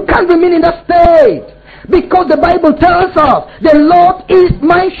 You can't remain in that state. Because the Bible tells us, the Lord is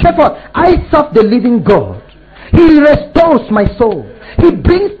my shepherd. I serve the living God. He restores my soul. He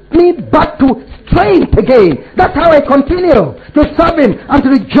brings me back to strength again. That's how I continue to serve him and to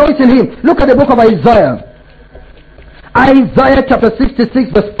rejoice in him. Look at the book of Isaiah. Isaiah chapter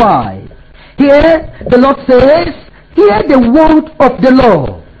 66 verse 5. Here the Lord says, hear the word of the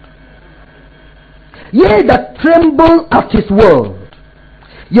Lord. Ye that tremble at his word,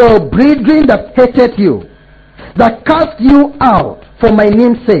 your brethren that hated you, that cast you out for my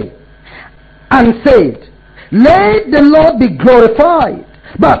name's sake, and said, let the Lord be glorified,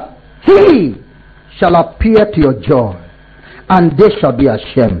 but he shall appear to your joy, and they shall be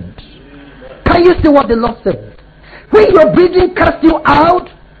ashamed. Can you see what the Lord said? When your brethren cast you out,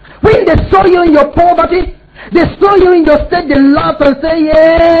 when they saw you in your poverty, they saw you in your state, they laugh and say,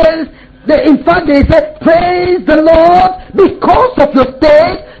 yes. In fact, they said, praise the Lord. Because of your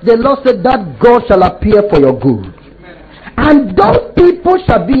state, the Lord said that God shall appear for your good. And those people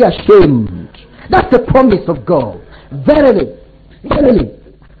shall be ashamed. That's the promise of God. Verily, verily,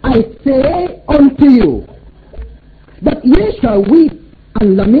 I say unto you, that ye shall weep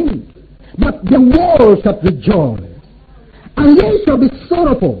and lament, but the world shall rejoice. And ye shall be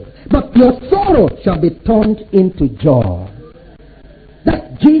sorrowful, but your sorrow shall be turned into joy.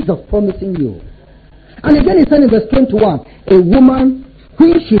 That's Jesus promising you. And again he said in verse 21, a woman,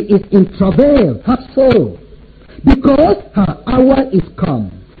 when she is in travail, has sorrow, because her hour is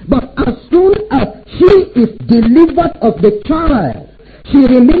come. But as soon as she is delivered of the child, she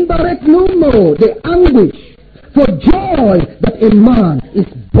remembereth no more the anguish for joy that a man is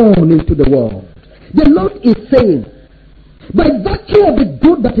born into the world. The Lord is saying, by virtue of the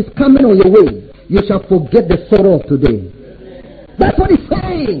good that is coming on your way, you shall forget the sorrow of today. That's what he's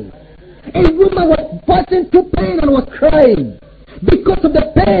saying. A woman was passing through pain and was crying because of the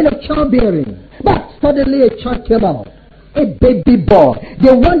pain of childbearing. But suddenly a child came out. A baby boy.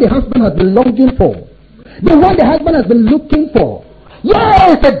 The one the husband has been longing for. The one the husband has been looking for.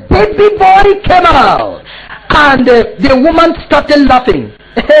 Yes, a baby boy came out. And the woman started laughing.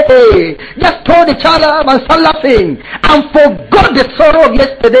 Hey, just told the child and started laughing and forgot the sorrow of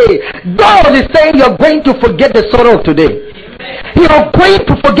yesterday. God is saying you're going to forget the sorrow of today. You are going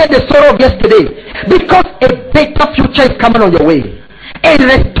to forget the sorrow of yesterday, because a better future is coming on your way. A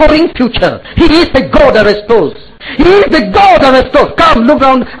restoring future. He is the God that restores. He is the God that restores. Come, look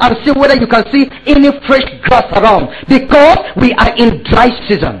around and see whether you can see any fresh grass around, because we are in dry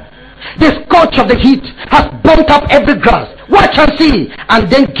season. The scorch of the heat has burnt up every grass. Watch and see,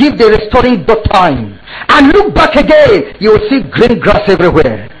 and then give the restoring God time. And look back again, you will see green grass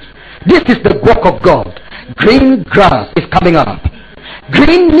everywhere. This is the work of God. Green grass is coming up.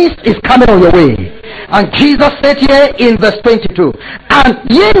 Green mist is coming on your way. And Jesus said here in verse 22, and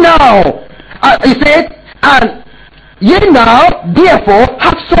ye now, he said, and ye now therefore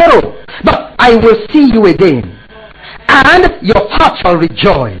have sorrow, but I will see you again, and your heart shall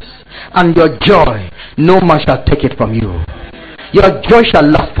rejoice, and your joy no man shall take it from you. Your joy shall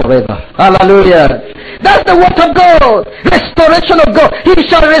last forever. Hallelujah. That's the word of God. Restoration of God. He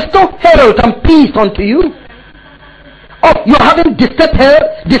shall restore health and peace unto you. Oh, you're having disturbed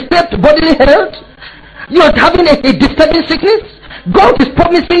health, disturbed bodily health. You're having a disturbing sickness. God is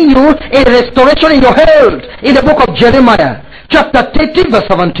promising you a restoration in your health. In the book of Jeremiah, chapter 30, verse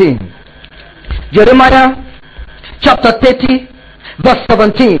 17. Jeremiah, chapter 30, verse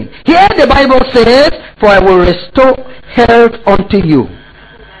 17. Here the Bible says, for I will restore health unto you,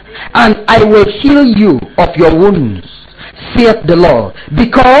 and I will heal you of your wounds, saith the Lord,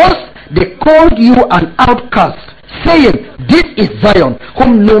 because they called you an outcast, saying, this is Zion,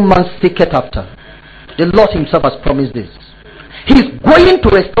 whom no man seeketh after. The Lord himself has promised this. He's going to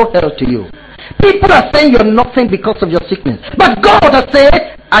restore health to you. People are saying you're nothing because of your sickness. But God has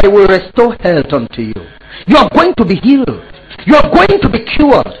said, I will restore health unto you. You are going to be healed. You are going to be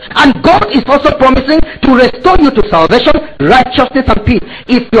cured. And God is also promising to restore you to salvation, righteousness, and peace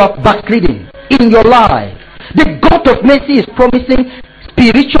if you are backsliding in your life. The God of mercy is promising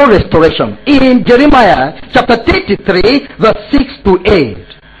spiritual restoration. In Jeremiah chapter 33, verse 6 to 8,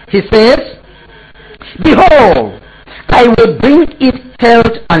 he says, Behold, I will bring it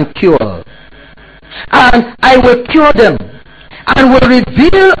health and cure, and I will cure them, and will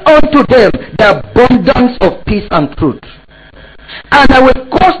reveal unto them the abundance of peace and truth. And I will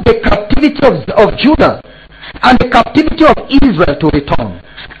cause the captivity of Judah and the captivity of Israel to return,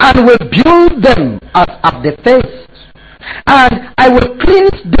 and will build them as at the first. And I will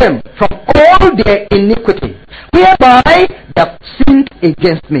cleanse them from all their iniquity, whereby they have sinned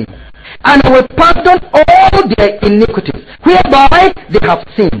against me. And I will pardon all their iniquities, whereby they have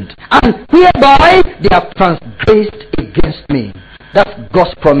sinned, and whereby they have transgressed against me. That's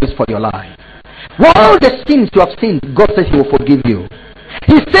God's promise for your life. All the sins you have sinned, God says He will forgive you.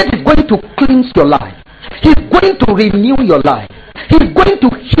 He said He's going to cleanse your life. He's going to renew your life. He's going to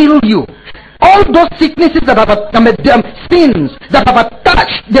heal you. All those sicknesses that have sins that have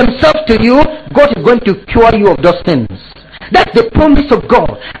attached themselves to you, God is going to cure you of those sins. That's the promise of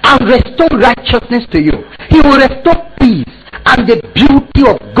God, and restore righteousness to you. He will restore peace and the beauty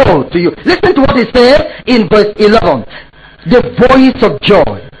of God to you. Listen to what He says in verse 11. The voice of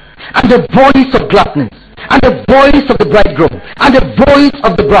joy, and the voice of gladness, and the voice of the bridegroom, and the voice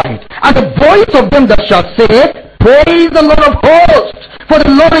of the bride, and the voice of them that shall say, Praise the Lord of hosts, for the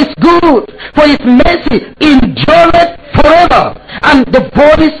Lord is good, for His mercy endureth forever. And the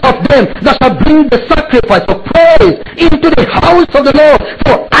voice of them that shall bring the sacrifice of praise into the house of the Lord,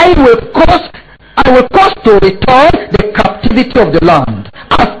 for I will cause to return the captivity of the land,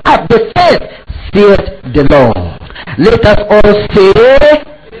 as at the first, saith the Lord. Let us all say,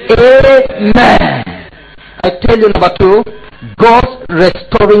 Amen. I tell you, number 2, God's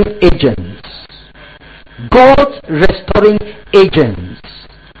restoring agents. God's restoring agents.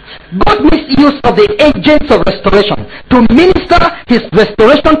 God makes use of the agents of restoration to minister His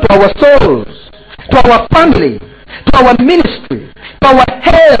restoration to our souls, to our family, to our ministry, to our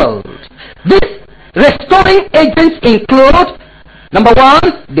health. These restoring agents include, number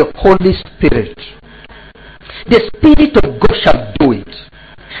 1, the Holy Spirit. The Spirit of God shall do it.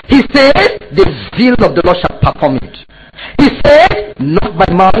 He says, the zeal of the Lord shall perform it. He said, not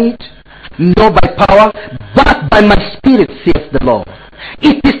by might, nor by power, but by my Spirit, says the Lord.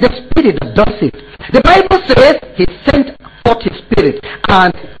 It is the Spirit that does it. The Bible says He sent forth His Spirit,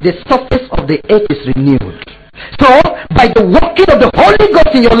 and the surface of the earth is renewed. So, by the working of the Holy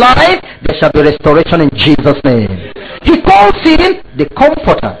Ghost in your life, there shall be restoration in Jesus' name. He calls Him the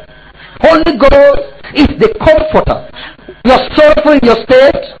Comforter. Holy Ghost is the Comforter. You're sorrowful in your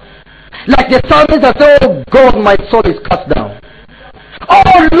state, like the psalmist that says, Oh God, my soul is cast down.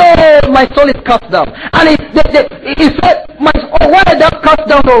 Oh Lord, my soul is cast down. And he said, why art thou cast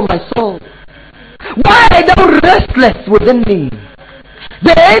down, oh my soul? Why art thou restless within me?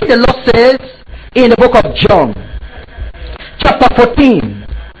 Then the Lord says in the book of John, chapter 14,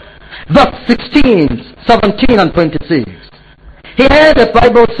 verse 16, 17, and 26. Here the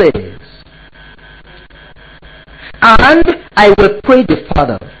Bible says, And I will pray the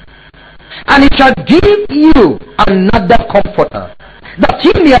Father, and He shall give you another Comforter, that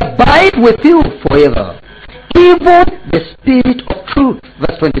He may abide with you forever, even the Spirit of truth.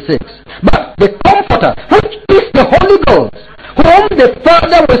 Verse 26. But the Comforter, which is the Holy Ghost, whom the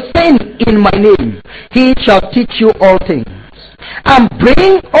Father will send in my name, He shall teach you all things, and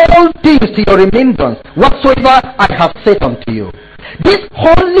bring all things to your remembrance, whatsoever I have said unto you. This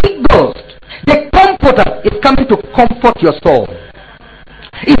Holy Ghost, the Comforter, is coming to comfort your soul.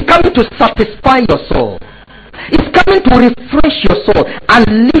 It's coming to satisfy your soul. It's coming to refresh your soul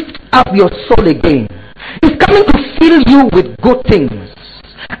and lift up your soul again. It's coming to fill you with good things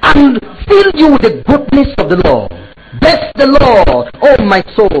and fill you with the goodness of the Lord. Bless the Lord, O my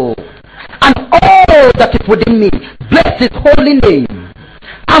soul, and all that is within me. Bless His holy name,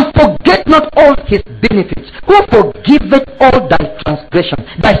 and forget not all His benefits, who forgiveth all thy transgressions,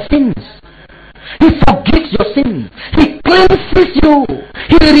 thy sins. He forgives your sins. He cleanses you.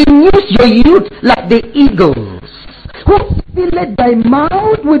 He renews your youth like the eagles, who filleth thy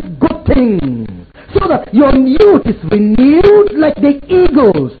mouth with good things, so that your youth is renewed like the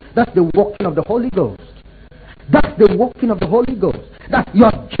eagles. That's the working of the Holy Ghost. That's the working of the Holy Ghost. That you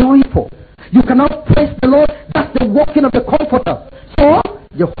are joyful. You cannot praise the Lord. That's the working of the Comforter. So,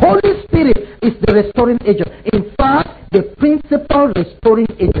 the Holy Spirit is the restoring agent. In fact, the principal restoring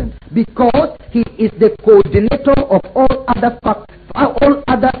agent, because he is the coordinator of all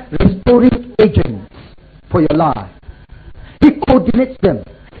other restoring agents for your life. He coordinates them.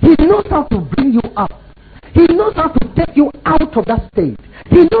 He knows how to bring you up. He knows how to take you out of that state.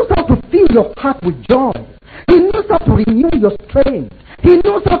 He knows how to fill your heart with joy. He knows how to renew your strength. He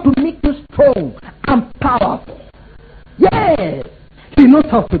knows how to make you strong and powerful. Yes, he knows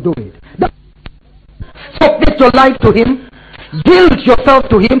how to do it. Submit your life to him. Yield yourself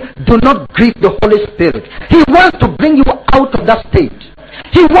to him. Do not grieve the Holy Spirit. He wants to bring you out of that state.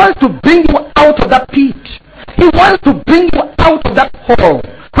 He wants to bring you out of that pit. He wants to bring you out of that hole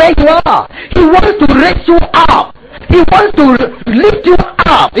where you are. He wants to raise you up. He wants to lift you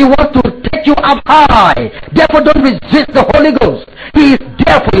up. He wants to take you up high. Therefore, don't resist the Holy Ghost. He is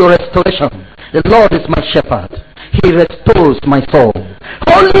there for your restoration. The Lord is my shepherd. He restores my soul.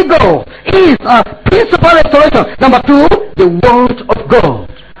 Holy Ghost is a principal restoration. Number 2, the Word of God.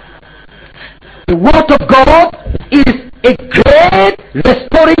 The Word of God is a great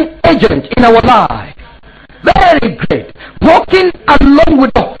restoring agent in our life. Very great. Walking along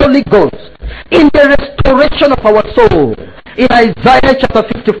with the Holy Ghost in the restoration of our soul. In Isaiah chapter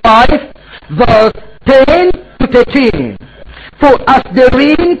 55, verse 10 to 13. For as the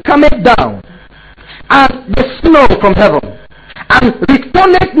rain cometh down, and the snow from heaven, and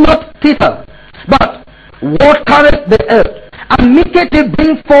returneth not thither, but watereth the earth, and maketh it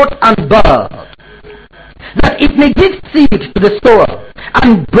bring forth and bud, that it may give seed to the sower,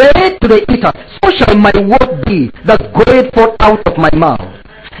 and bread to the eater, so shall my word be that goeth forth out of my mouth.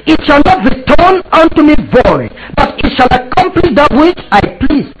 It shall not return unto me void, but it shall accomplish that which I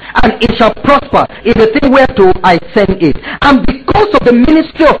please, and it shall prosper in the thing whereto I send it. And because of the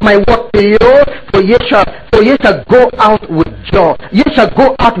ministry of my word to you, for ye shall go out with joy. Ye shall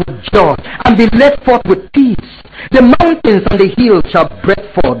go out with joy, and be led forth with peace. The mountains and the hills shall break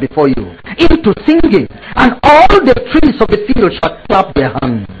forth before you into singing, and all the trees of the field shall clap their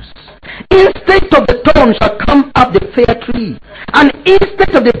hands. Instead of the thorn shall come up the fair tree, and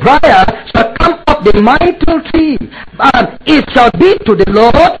instead of the briar shall come up the myrtle tree, and it shall be to the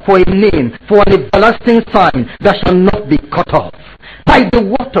Lord for a name, for an everlasting sign that shall not be cut off. By the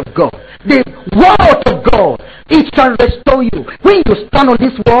word of God, the word of God, it shall restore you. When you stand on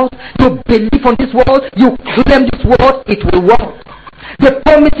this word, you believe on this word, you claim this word, it will work. The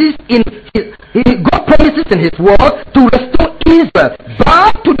promises God promises in his word to restore Israel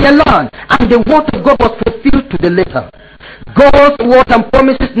back to their land, and the word of God was fulfilled to the letter. God's word and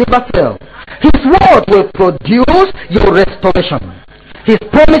promises never fail. His word will produce your restoration. His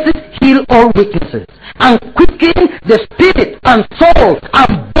promises heal all weaknesses and quicken the spirit and soul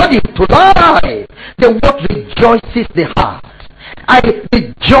and body to life. The word rejoices the heart. I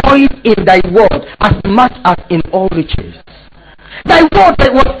rejoice in thy word as much as in all riches. Thy word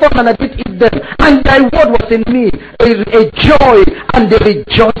that was formed and I did eat them, and thy word was in me, a joy and the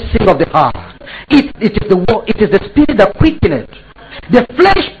rejoicing of the heart. It is the word, it is the spirit that quickeneth. The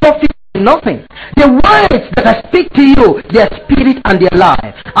flesh profits nothing. The words that I speak to you, they are spirit and they are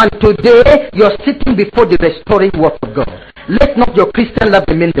life. And today you are sitting before the restoring word of God. Let not your Christian life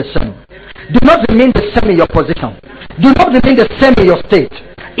remain the same. Do not remain the same in your position. Do not remain the same in your state.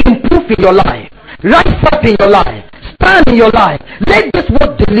 Improve in your life. Rise up in your life. Stand in your life. Let this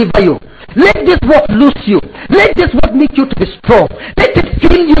word deliver you. Let this word loose you. Let this word make you to be strong. Let it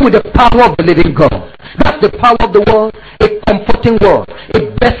fill you with the power of the living God. That's the power of the word, a comforting word, a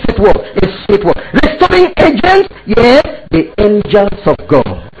blessed word, a sweet word. Restoring agents, yes, the angels of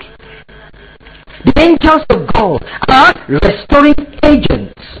God. The angels of God are restoring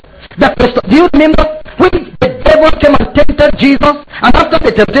agents. Do you remember when the devil came and tempted Jesus, and after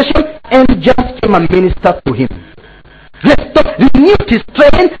the temptation, angels came and ministered to him? Renewed his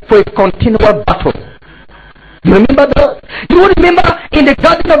strength for a continual battle. You remember that? You remember in the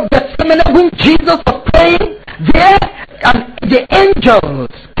Garden of Gethsemane when Jesus was praying there, and the angels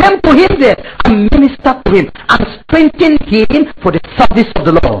came to him there and ministered to him and strengthened him for the service of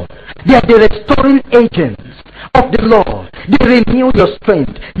the Lord. They are the restoring agents of the Lord. They renew your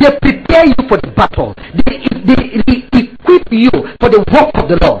strength. They prepare you for the battle. They equip you for the work of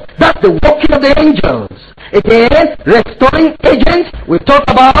the Lord. That's the working of the angels. Again, restoring agents, we talk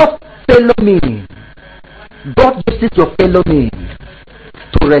about fellow men. God uses your fellow men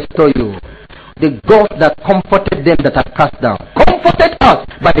to restore you. The God that comforted them that are cast down comforted us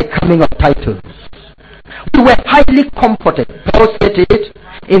by the coming of Titus. We were highly comforted. Paul said it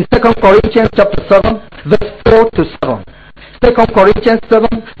in 2 Corinthians chapter 7, verse 4 to 7. 2 Corinthians 7,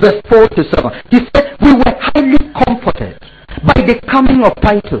 verse 4 to 7. He said, we were highly comforted by the coming of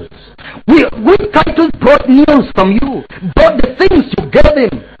Titus. Which Titus brought news from you, brought the things you gave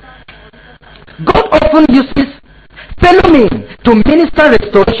him. God often uses fellow men to minister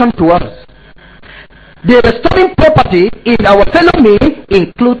restoration to us. The restoring property in our fellow men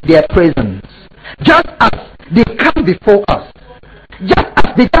includes their presence. Just as they come before us, just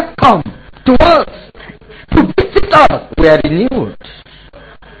as they just come to us, to visit us, we are renewed.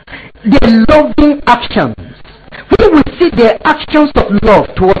 Their loving actions, when we see their actions of love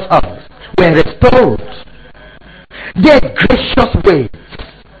towards us, we are restored. Their gracious ways,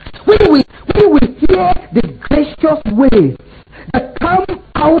 when we hear the gracious ways that come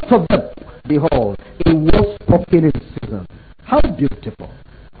out of them, behold, it was spoken in season. How beautiful!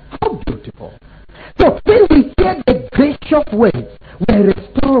 How beautiful! So when we hear the gracious ways, we are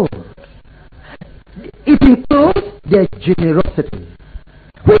restored. It includes their generosity.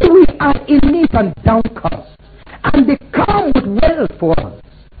 When we are in need and downcast, and they come with wealth for us,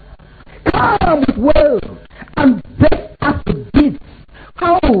 come with wealth and beg us to give.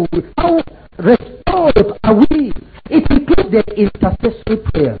 How restored are we? It includes their intercessory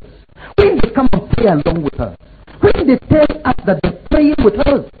prayers. When they come and pray along with us, when they tell us that they're praying with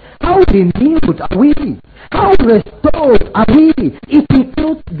us, how renewed are we? How restored are we? It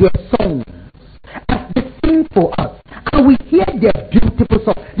includes their songs as they sing for us, and we hear their beautiful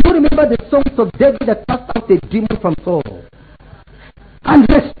songs. Do you remember the songs of David that cast out a demon from Saul and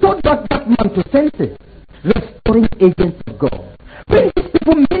restored that man to senses? Restoring agents of God. When these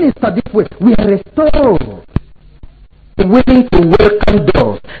people minister this way, we are restored. Willing to welcome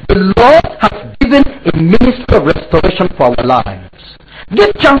those the Lord has given a ministry of restoration for our lives.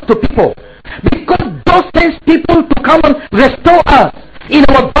 Give chance to people, because God sends people to come and restore us in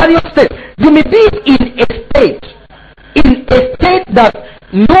our various states. You may be in a state that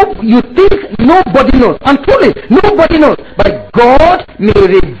you think nobody knows, and truly nobody knows, but God may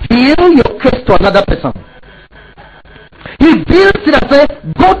reveal your case to another person. He reveals it and says,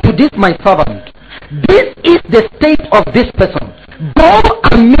 go to this my servant. This is the state of this person. Go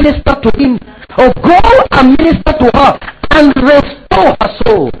and minister to him, or go and minister to her, and restore her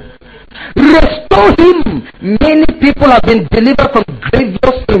soul. Restore him. Many people have been delivered from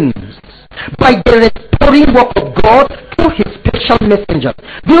grievous sins by the restoring work of God through his special messenger.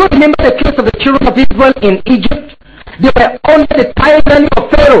 Do you remember the case of the children of Israel in Egypt? They were under the tyranny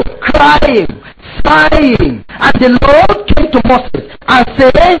of Pharaoh, crying, sighing, and the Lord came to Moses and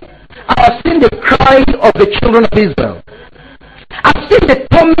said, I have seen the cry of the children of Israel. I have seen the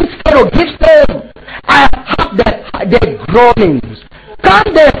torments Pharaoh gives them. I have heard their groanings.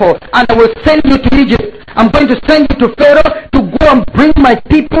 Come therefore, and I will send you to Egypt. I'm going to send you to Pharaoh to go and bring my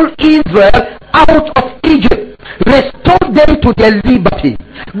people Israel out of Egypt. Restore them to their liberty.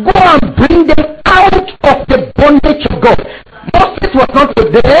 Go and bring them out of the bondage of God. Moses was not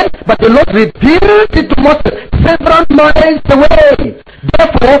with them, but the Lord revealed it to Moses several miles away.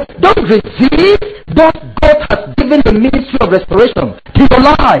 Therefore, don't resist what God has given the ministry of restoration to your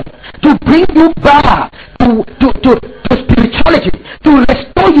life, to bring you back to spirituality, to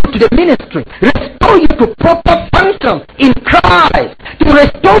restore you to the ministry, restore you to proper function in Christ, to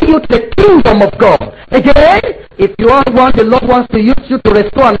restore you to the kingdom of God. Again, if you are one the Lord wants to use you to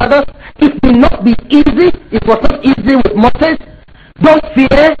restore another, it will not be easy. It was not easy with Moses. Don't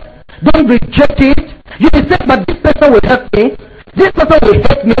fear. Don't reject it. You will say, but this person will help me. This person will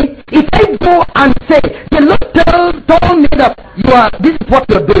help me. If I go and say, the Lord told me that this is what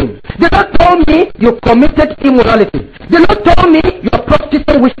you're doing. The Lord told me you committed immorality. The Lord told me you're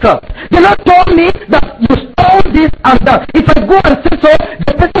practicing witchcraft. The Lord told me that you stole this and that. If I go and say so,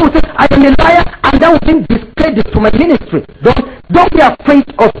 the person will say, I am a liar, and that will bring discredit to my ministry. Don't be afraid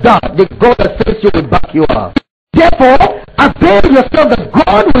of that. The God that says you will back you up. Therefore, avail yourself that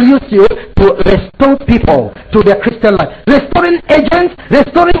God will use you to restore people to their Christian life. Restoring agents, yes,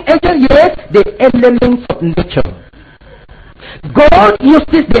 the elements of nature. God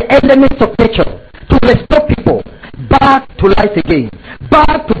uses the elements of nature to restore people back to life again,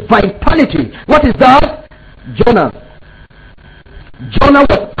 back to vitality. What is that? Jonah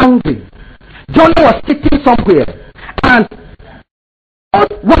was angry. Jonah was sitting somewhere, and God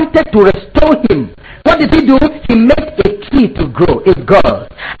wanted to restore him. What did he do? He made a tree to grow, a gourd.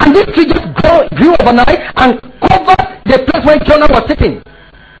 And this tree just grew overnight and covered the place where Jonah was sitting,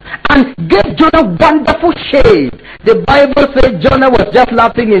 and gave Jonah wonderful shade. The Bible says Jonah was just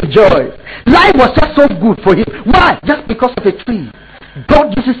laughing in joy. Life was just so good for him. Why? Just because of a tree.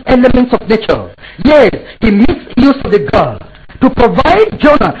 God uses elements of nature. Yes, he makes use of the gourd to provide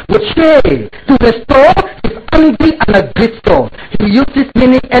Jonah with shade, to restore his angry and a great storm. He uses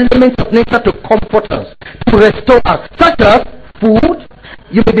many elements of nature to comfort us, to restore us, such as food.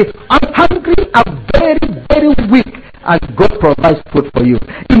 You may be hungry and very, very weak, and God provides food for you.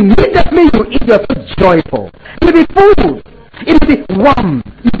 Immediately you eat, you're so joyful. It may be food. It may be warm.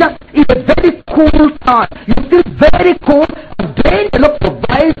 It's a very cool time. You feel very cold, and then the Lord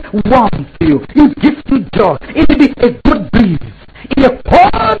provides warmth to you. It gives you joy. It may be a good breeze. In a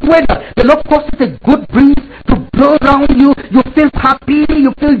cold weather, the Lord causes a good breeze to blow around you. You feel happy.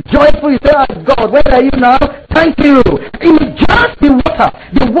 You feel joyful. You say, oh God, where are you now? Thank you. It may just be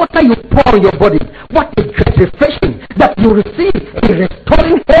the water you pour on your body. What a great refreshing that you receive, a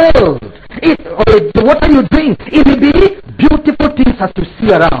restoring health. The water you drink, it may be beautiful things as you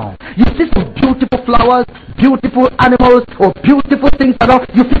see around. You see some beautiful flowers, beautiful animals, or beautiful things around.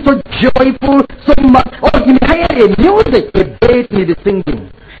 You feel so joyful, so much. Or you may hear a music, a bass may be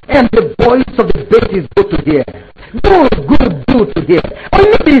singing, and the voice of the bass is good to hear. Good to hear. Or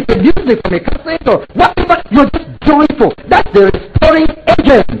maybe it's the music from a cassette or whatever. You're just joyful. That's the restoring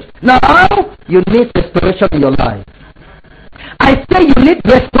agent. Now, you need restoration in your life. I say you need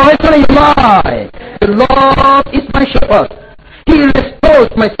restoration in your life. The Lord is my shepherd. He restores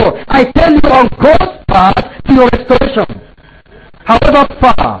my soul. I tell you on God's path to your restoration. However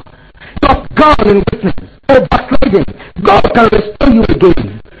far you have gone in weakness or backsliding, God can restore you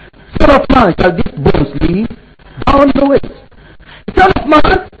again. Son of man, shall these bones live? Thou knowest. Son of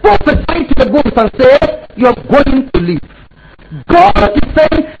man, prophesy to the bones and say, you are going to live. God is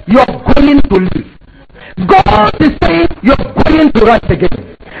saying, you are going to live. God is saying, you are going to rise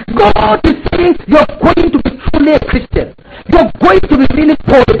again. God is saying, you are going to be truly a Christian. You are going to be really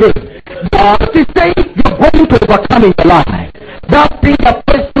born again. God is saying, you are going to overcome in your life. That thing that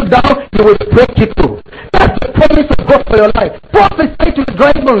pressed you down, you will break it through. That's the promise of God for your life. Prophesy to the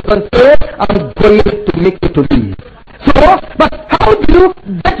dry bones and say, I'm going to make you to live. So, but how do you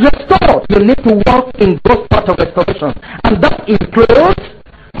get restored? You need to walk in God's path of restoration. And that includes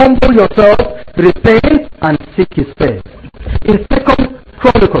humble yourself, repent, and seek His face. In 2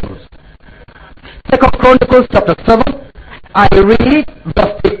 Chronicles chapter 7, I read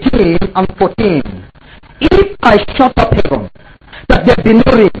verse 18 and 14. If I shut up heaven, that there be no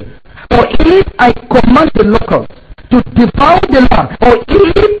rain, or if I command the locusts to devour the land, or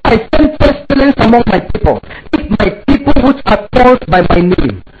if I send pestilence among my people, if my people which are called by my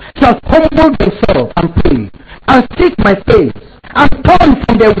name shall humble themselves and pray, and seek my face, and turn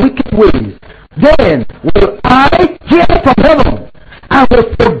from their wicked ways, then will I hear from heaven, and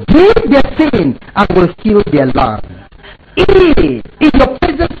will forgive their sin, and will heal their land. If in your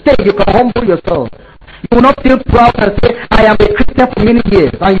present state you can humble yourself, you will not feel proud and say, I am a Christian for many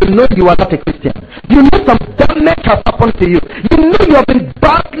years, and you know you are not a Christian. You know some damage has happened to you. You know you have been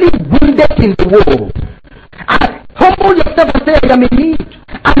badly wounded in the world. And humble yourself and say, I am in need.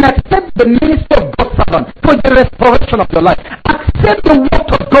 And accept the ministry of God's servant for the restoration of your life. Accept the word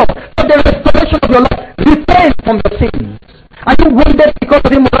of God for the restoration of your life. Repent from your sins. Are you wounded because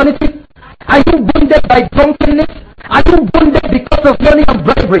of immorality? Are you wounded by drunkenness? Are you wounded because of money and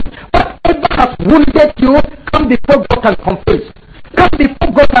bribery? Whatever has wounded you, come before God and confess. Come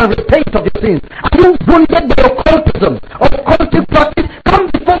before God and repent of your sins. Are you wounded by occultism or occultic practice? Come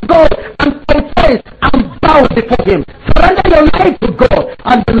before God and confess and bow before Him. Surrender your life to God,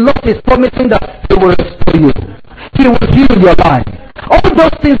 and the Lord is promising that He will restore you. He will heal your life. All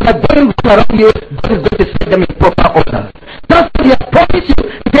those things that are going on around you, God is going to set them in proper order. That's what He has promised you.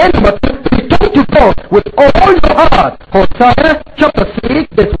 Then number 2, return to God with all your heart. Hosea chapter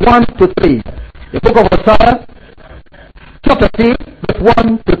 6, verse 1 to 3. The book of Hosea chapter 6, verse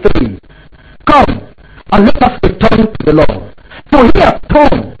 1 to 3. Come and let us return to the Lord. For He has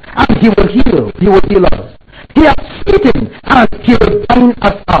torn and He will heal. He will heal us. He has smitten and He will bind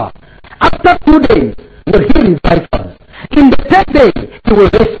us up. After 2 days will He revive us. In the 3rd day He will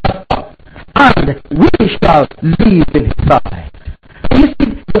raise us up, and we shall live in His sight. You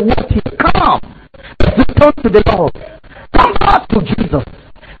see the word here. Come. Let's return to the Lord. Come back to Jesus.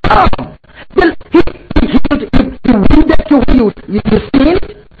 Come. He healed you. He wounded you when you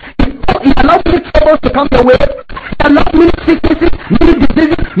sinned. He allowed many troubles to come your way. He allowed many sicknesses, many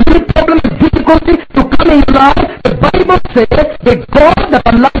diseases, many problems, difficulties to come in your life. The Bible says the God that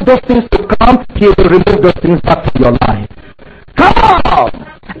allowed those things to come, He will remove those things back from your life. Come!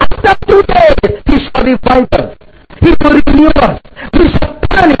 After 2 days, He shall revive us. He will renew us. We shall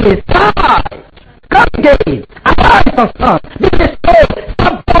turn in His side. Come again. Arise and stand. Be restored.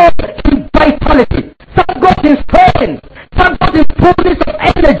 Serve God in vitality. Serve God in strength. Serve God in fullness of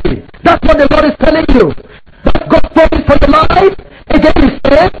energy. That's what the Lord is telling you. That's God's promise for your life. Again He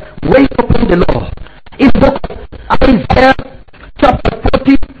says, wait upon the Lord. In the book of Isaiah chapter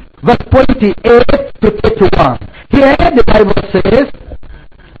 40, verse 28 to 31. Here the Bible says,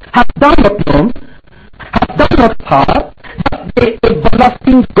 "Hast thou not known, hast thou not heard, that the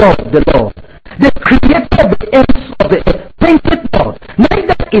everlasting God, the Lord, the creator of the ends of the earth, painted not,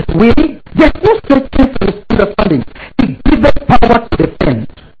 neither is weary, there is no stretching for his understanding. He giveth power to the faint,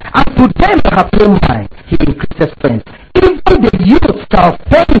 and to them that have no mind, he increases strength. Even the youth shall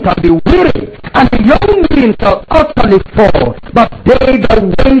faint and be weary, and the young men shall utterly fall. But they that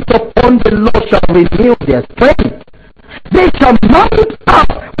wait upon the Lord shall renew their strength. They shall mount up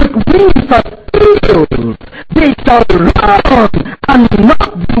with wings as eagles. They shall run and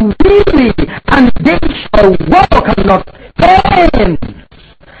not be weary, and they shall walk and not faint."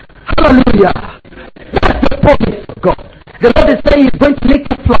 Hallelujah. That's the promise of God. The Lord is saying He's going to make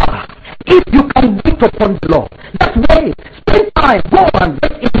you fly. If you can wait upon the Lord, that's why spend time, go and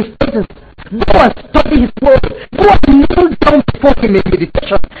rest in His presence. Go and study His word. Go and kneel down before Him in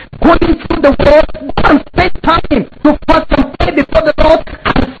meditation. Going through the word, go and spend time to fast and pray before the Lord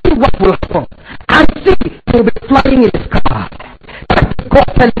and see what will happen. And see, you'll be flying in the sky. That's God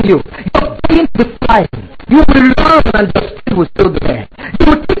telling you. You're going to be flying. You will learn and your spirit will still be there. You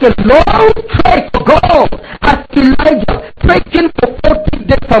will take a long trek to go as Elijah trekking for 40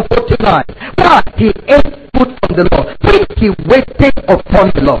 days and 40 nights. But he ate food from the Lord. When he waited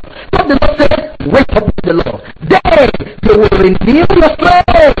upon the Lord. So the Lord said, wait upon the Lord. Then you will renew your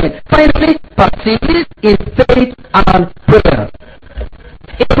strength. Finally, persist in faith and prayer.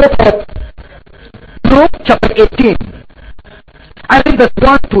 In the book of Luke chapter 18, I read verse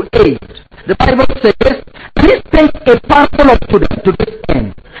 1 to 8. The Bible says, "He spake a parable unto them to this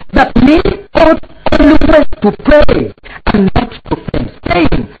end, that men ought always to pray and not to faint,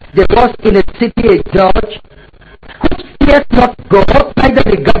 saying, there was in a city a judge which feared not God, neither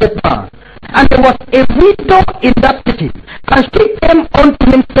regarded man. And there was a widow in that city, and she came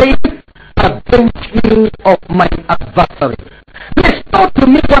unto him, saying, avenge me of my adversary. Restore to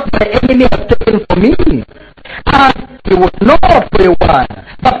me what my enemy has taken from me." And he was not for a while,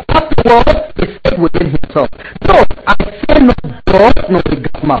 but afterwards he said within himself, "No, I fear not God, nor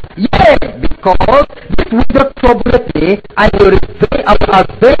regard man. Yea, because this widow troubleth me, I will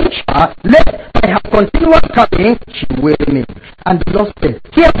avenge her, lest I have continual coming, she weary me." And the Lord said,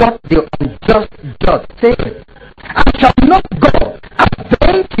 "Hear what the unjust judge said. And shall not God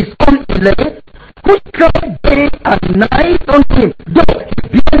avenge his own elect, who cried day and night unto him, though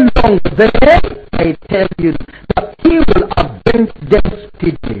he be long there? I tell you that he will avenge them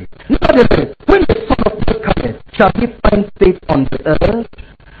speedily. Nevertheless, when the Son of Man cometh, shall he find faith on the earth?"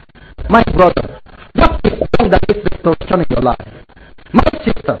 My brother, what is wrong that is restoration in your life? My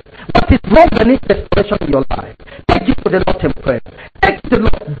sister, what is wrong that is restoration in your life? Take it to the Lord and pray. Take the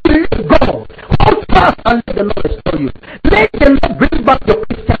Lord, believe God, hold fast and let the Lord restore you. Let the Lord bring back your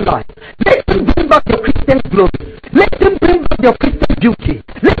Christian life. Let Him bring back your Christian glory. Let Him bring back your Christian beauty.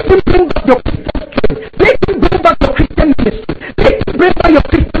 Let Him bring back your Christian strength. Let Him bring back your Christian ministry. Let Him bring back your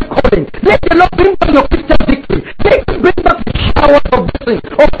Christian calling. Let the Lord bring back your Christian victory. Let Him bring back the shower of blessing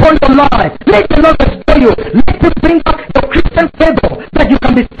upon your life. Let the Lord restore you. Let Him bring back your Christian favor, that you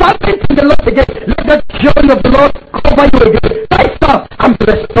can be servant in the Lord again. Let the joy of the Lord cover you again. Rise up and be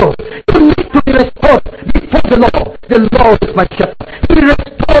restored. You need to be restored before the Lord. The Lord is my shepherd. He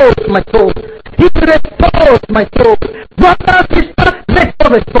restores my soul. He restores my soul. Brother, sister, let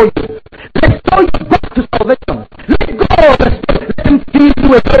God restore you. Restore you back to salvation. Let God restore. Let Him feed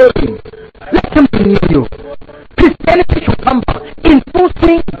you again. Let Him renew you. Christianity should come back in full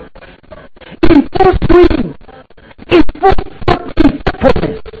swing. In full swing. In full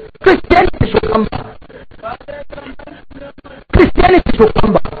faithfulness. Christianity should come back. Christianity should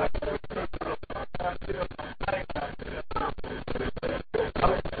come back.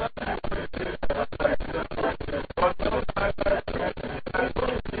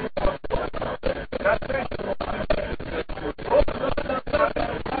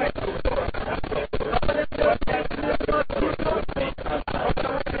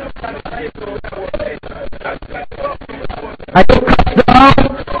 I don't cast down,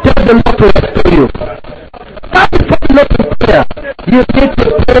 tell the Lord to restore you. Start before the Lord in prayer. You need to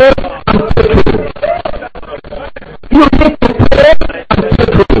pray and pray through. You need to pray and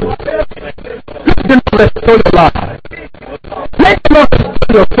pray through. Let the Lord restore your life. Let the Lord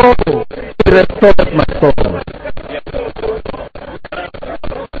restore your soul. He restores my soul.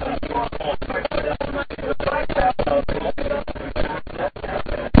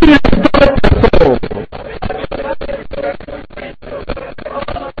 He restores my soul.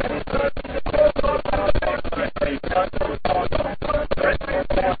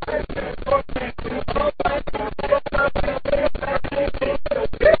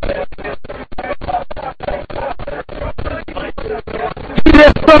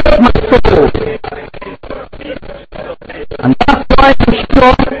 serve my soul. And that's why I'm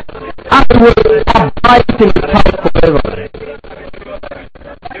sure I will abide in the house forever.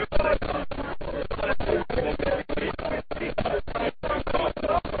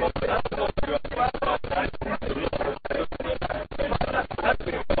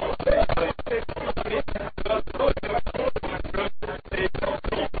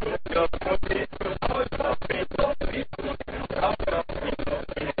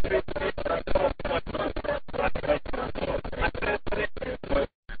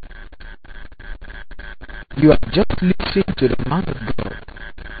 You have just listened to the man of God,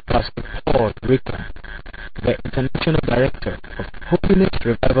 Pastor Paul Rika, the International Director of Holiness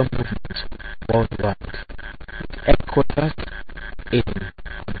Revival Movement Worldwide, with headquarters in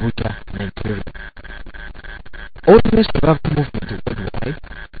Abuja, Nigeria. Holiness Revival Movement Worldwide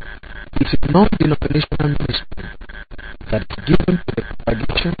is a non-denominational ministry that is given to the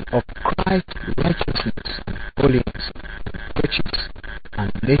propagation of Christ's righteousness and holiness in churches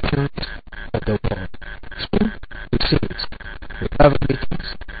and nations of the world. Through the saints, revival meetings,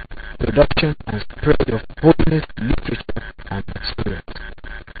 production and spread of holiness literature and materials.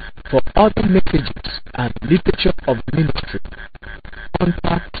 For other messages and literature of ministry,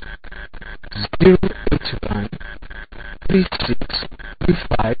 contact 081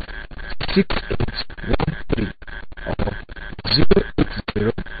 3635 6813 or 080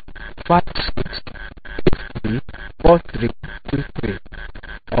 5683 4323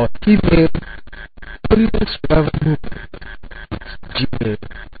 or email Holiness Revival Movement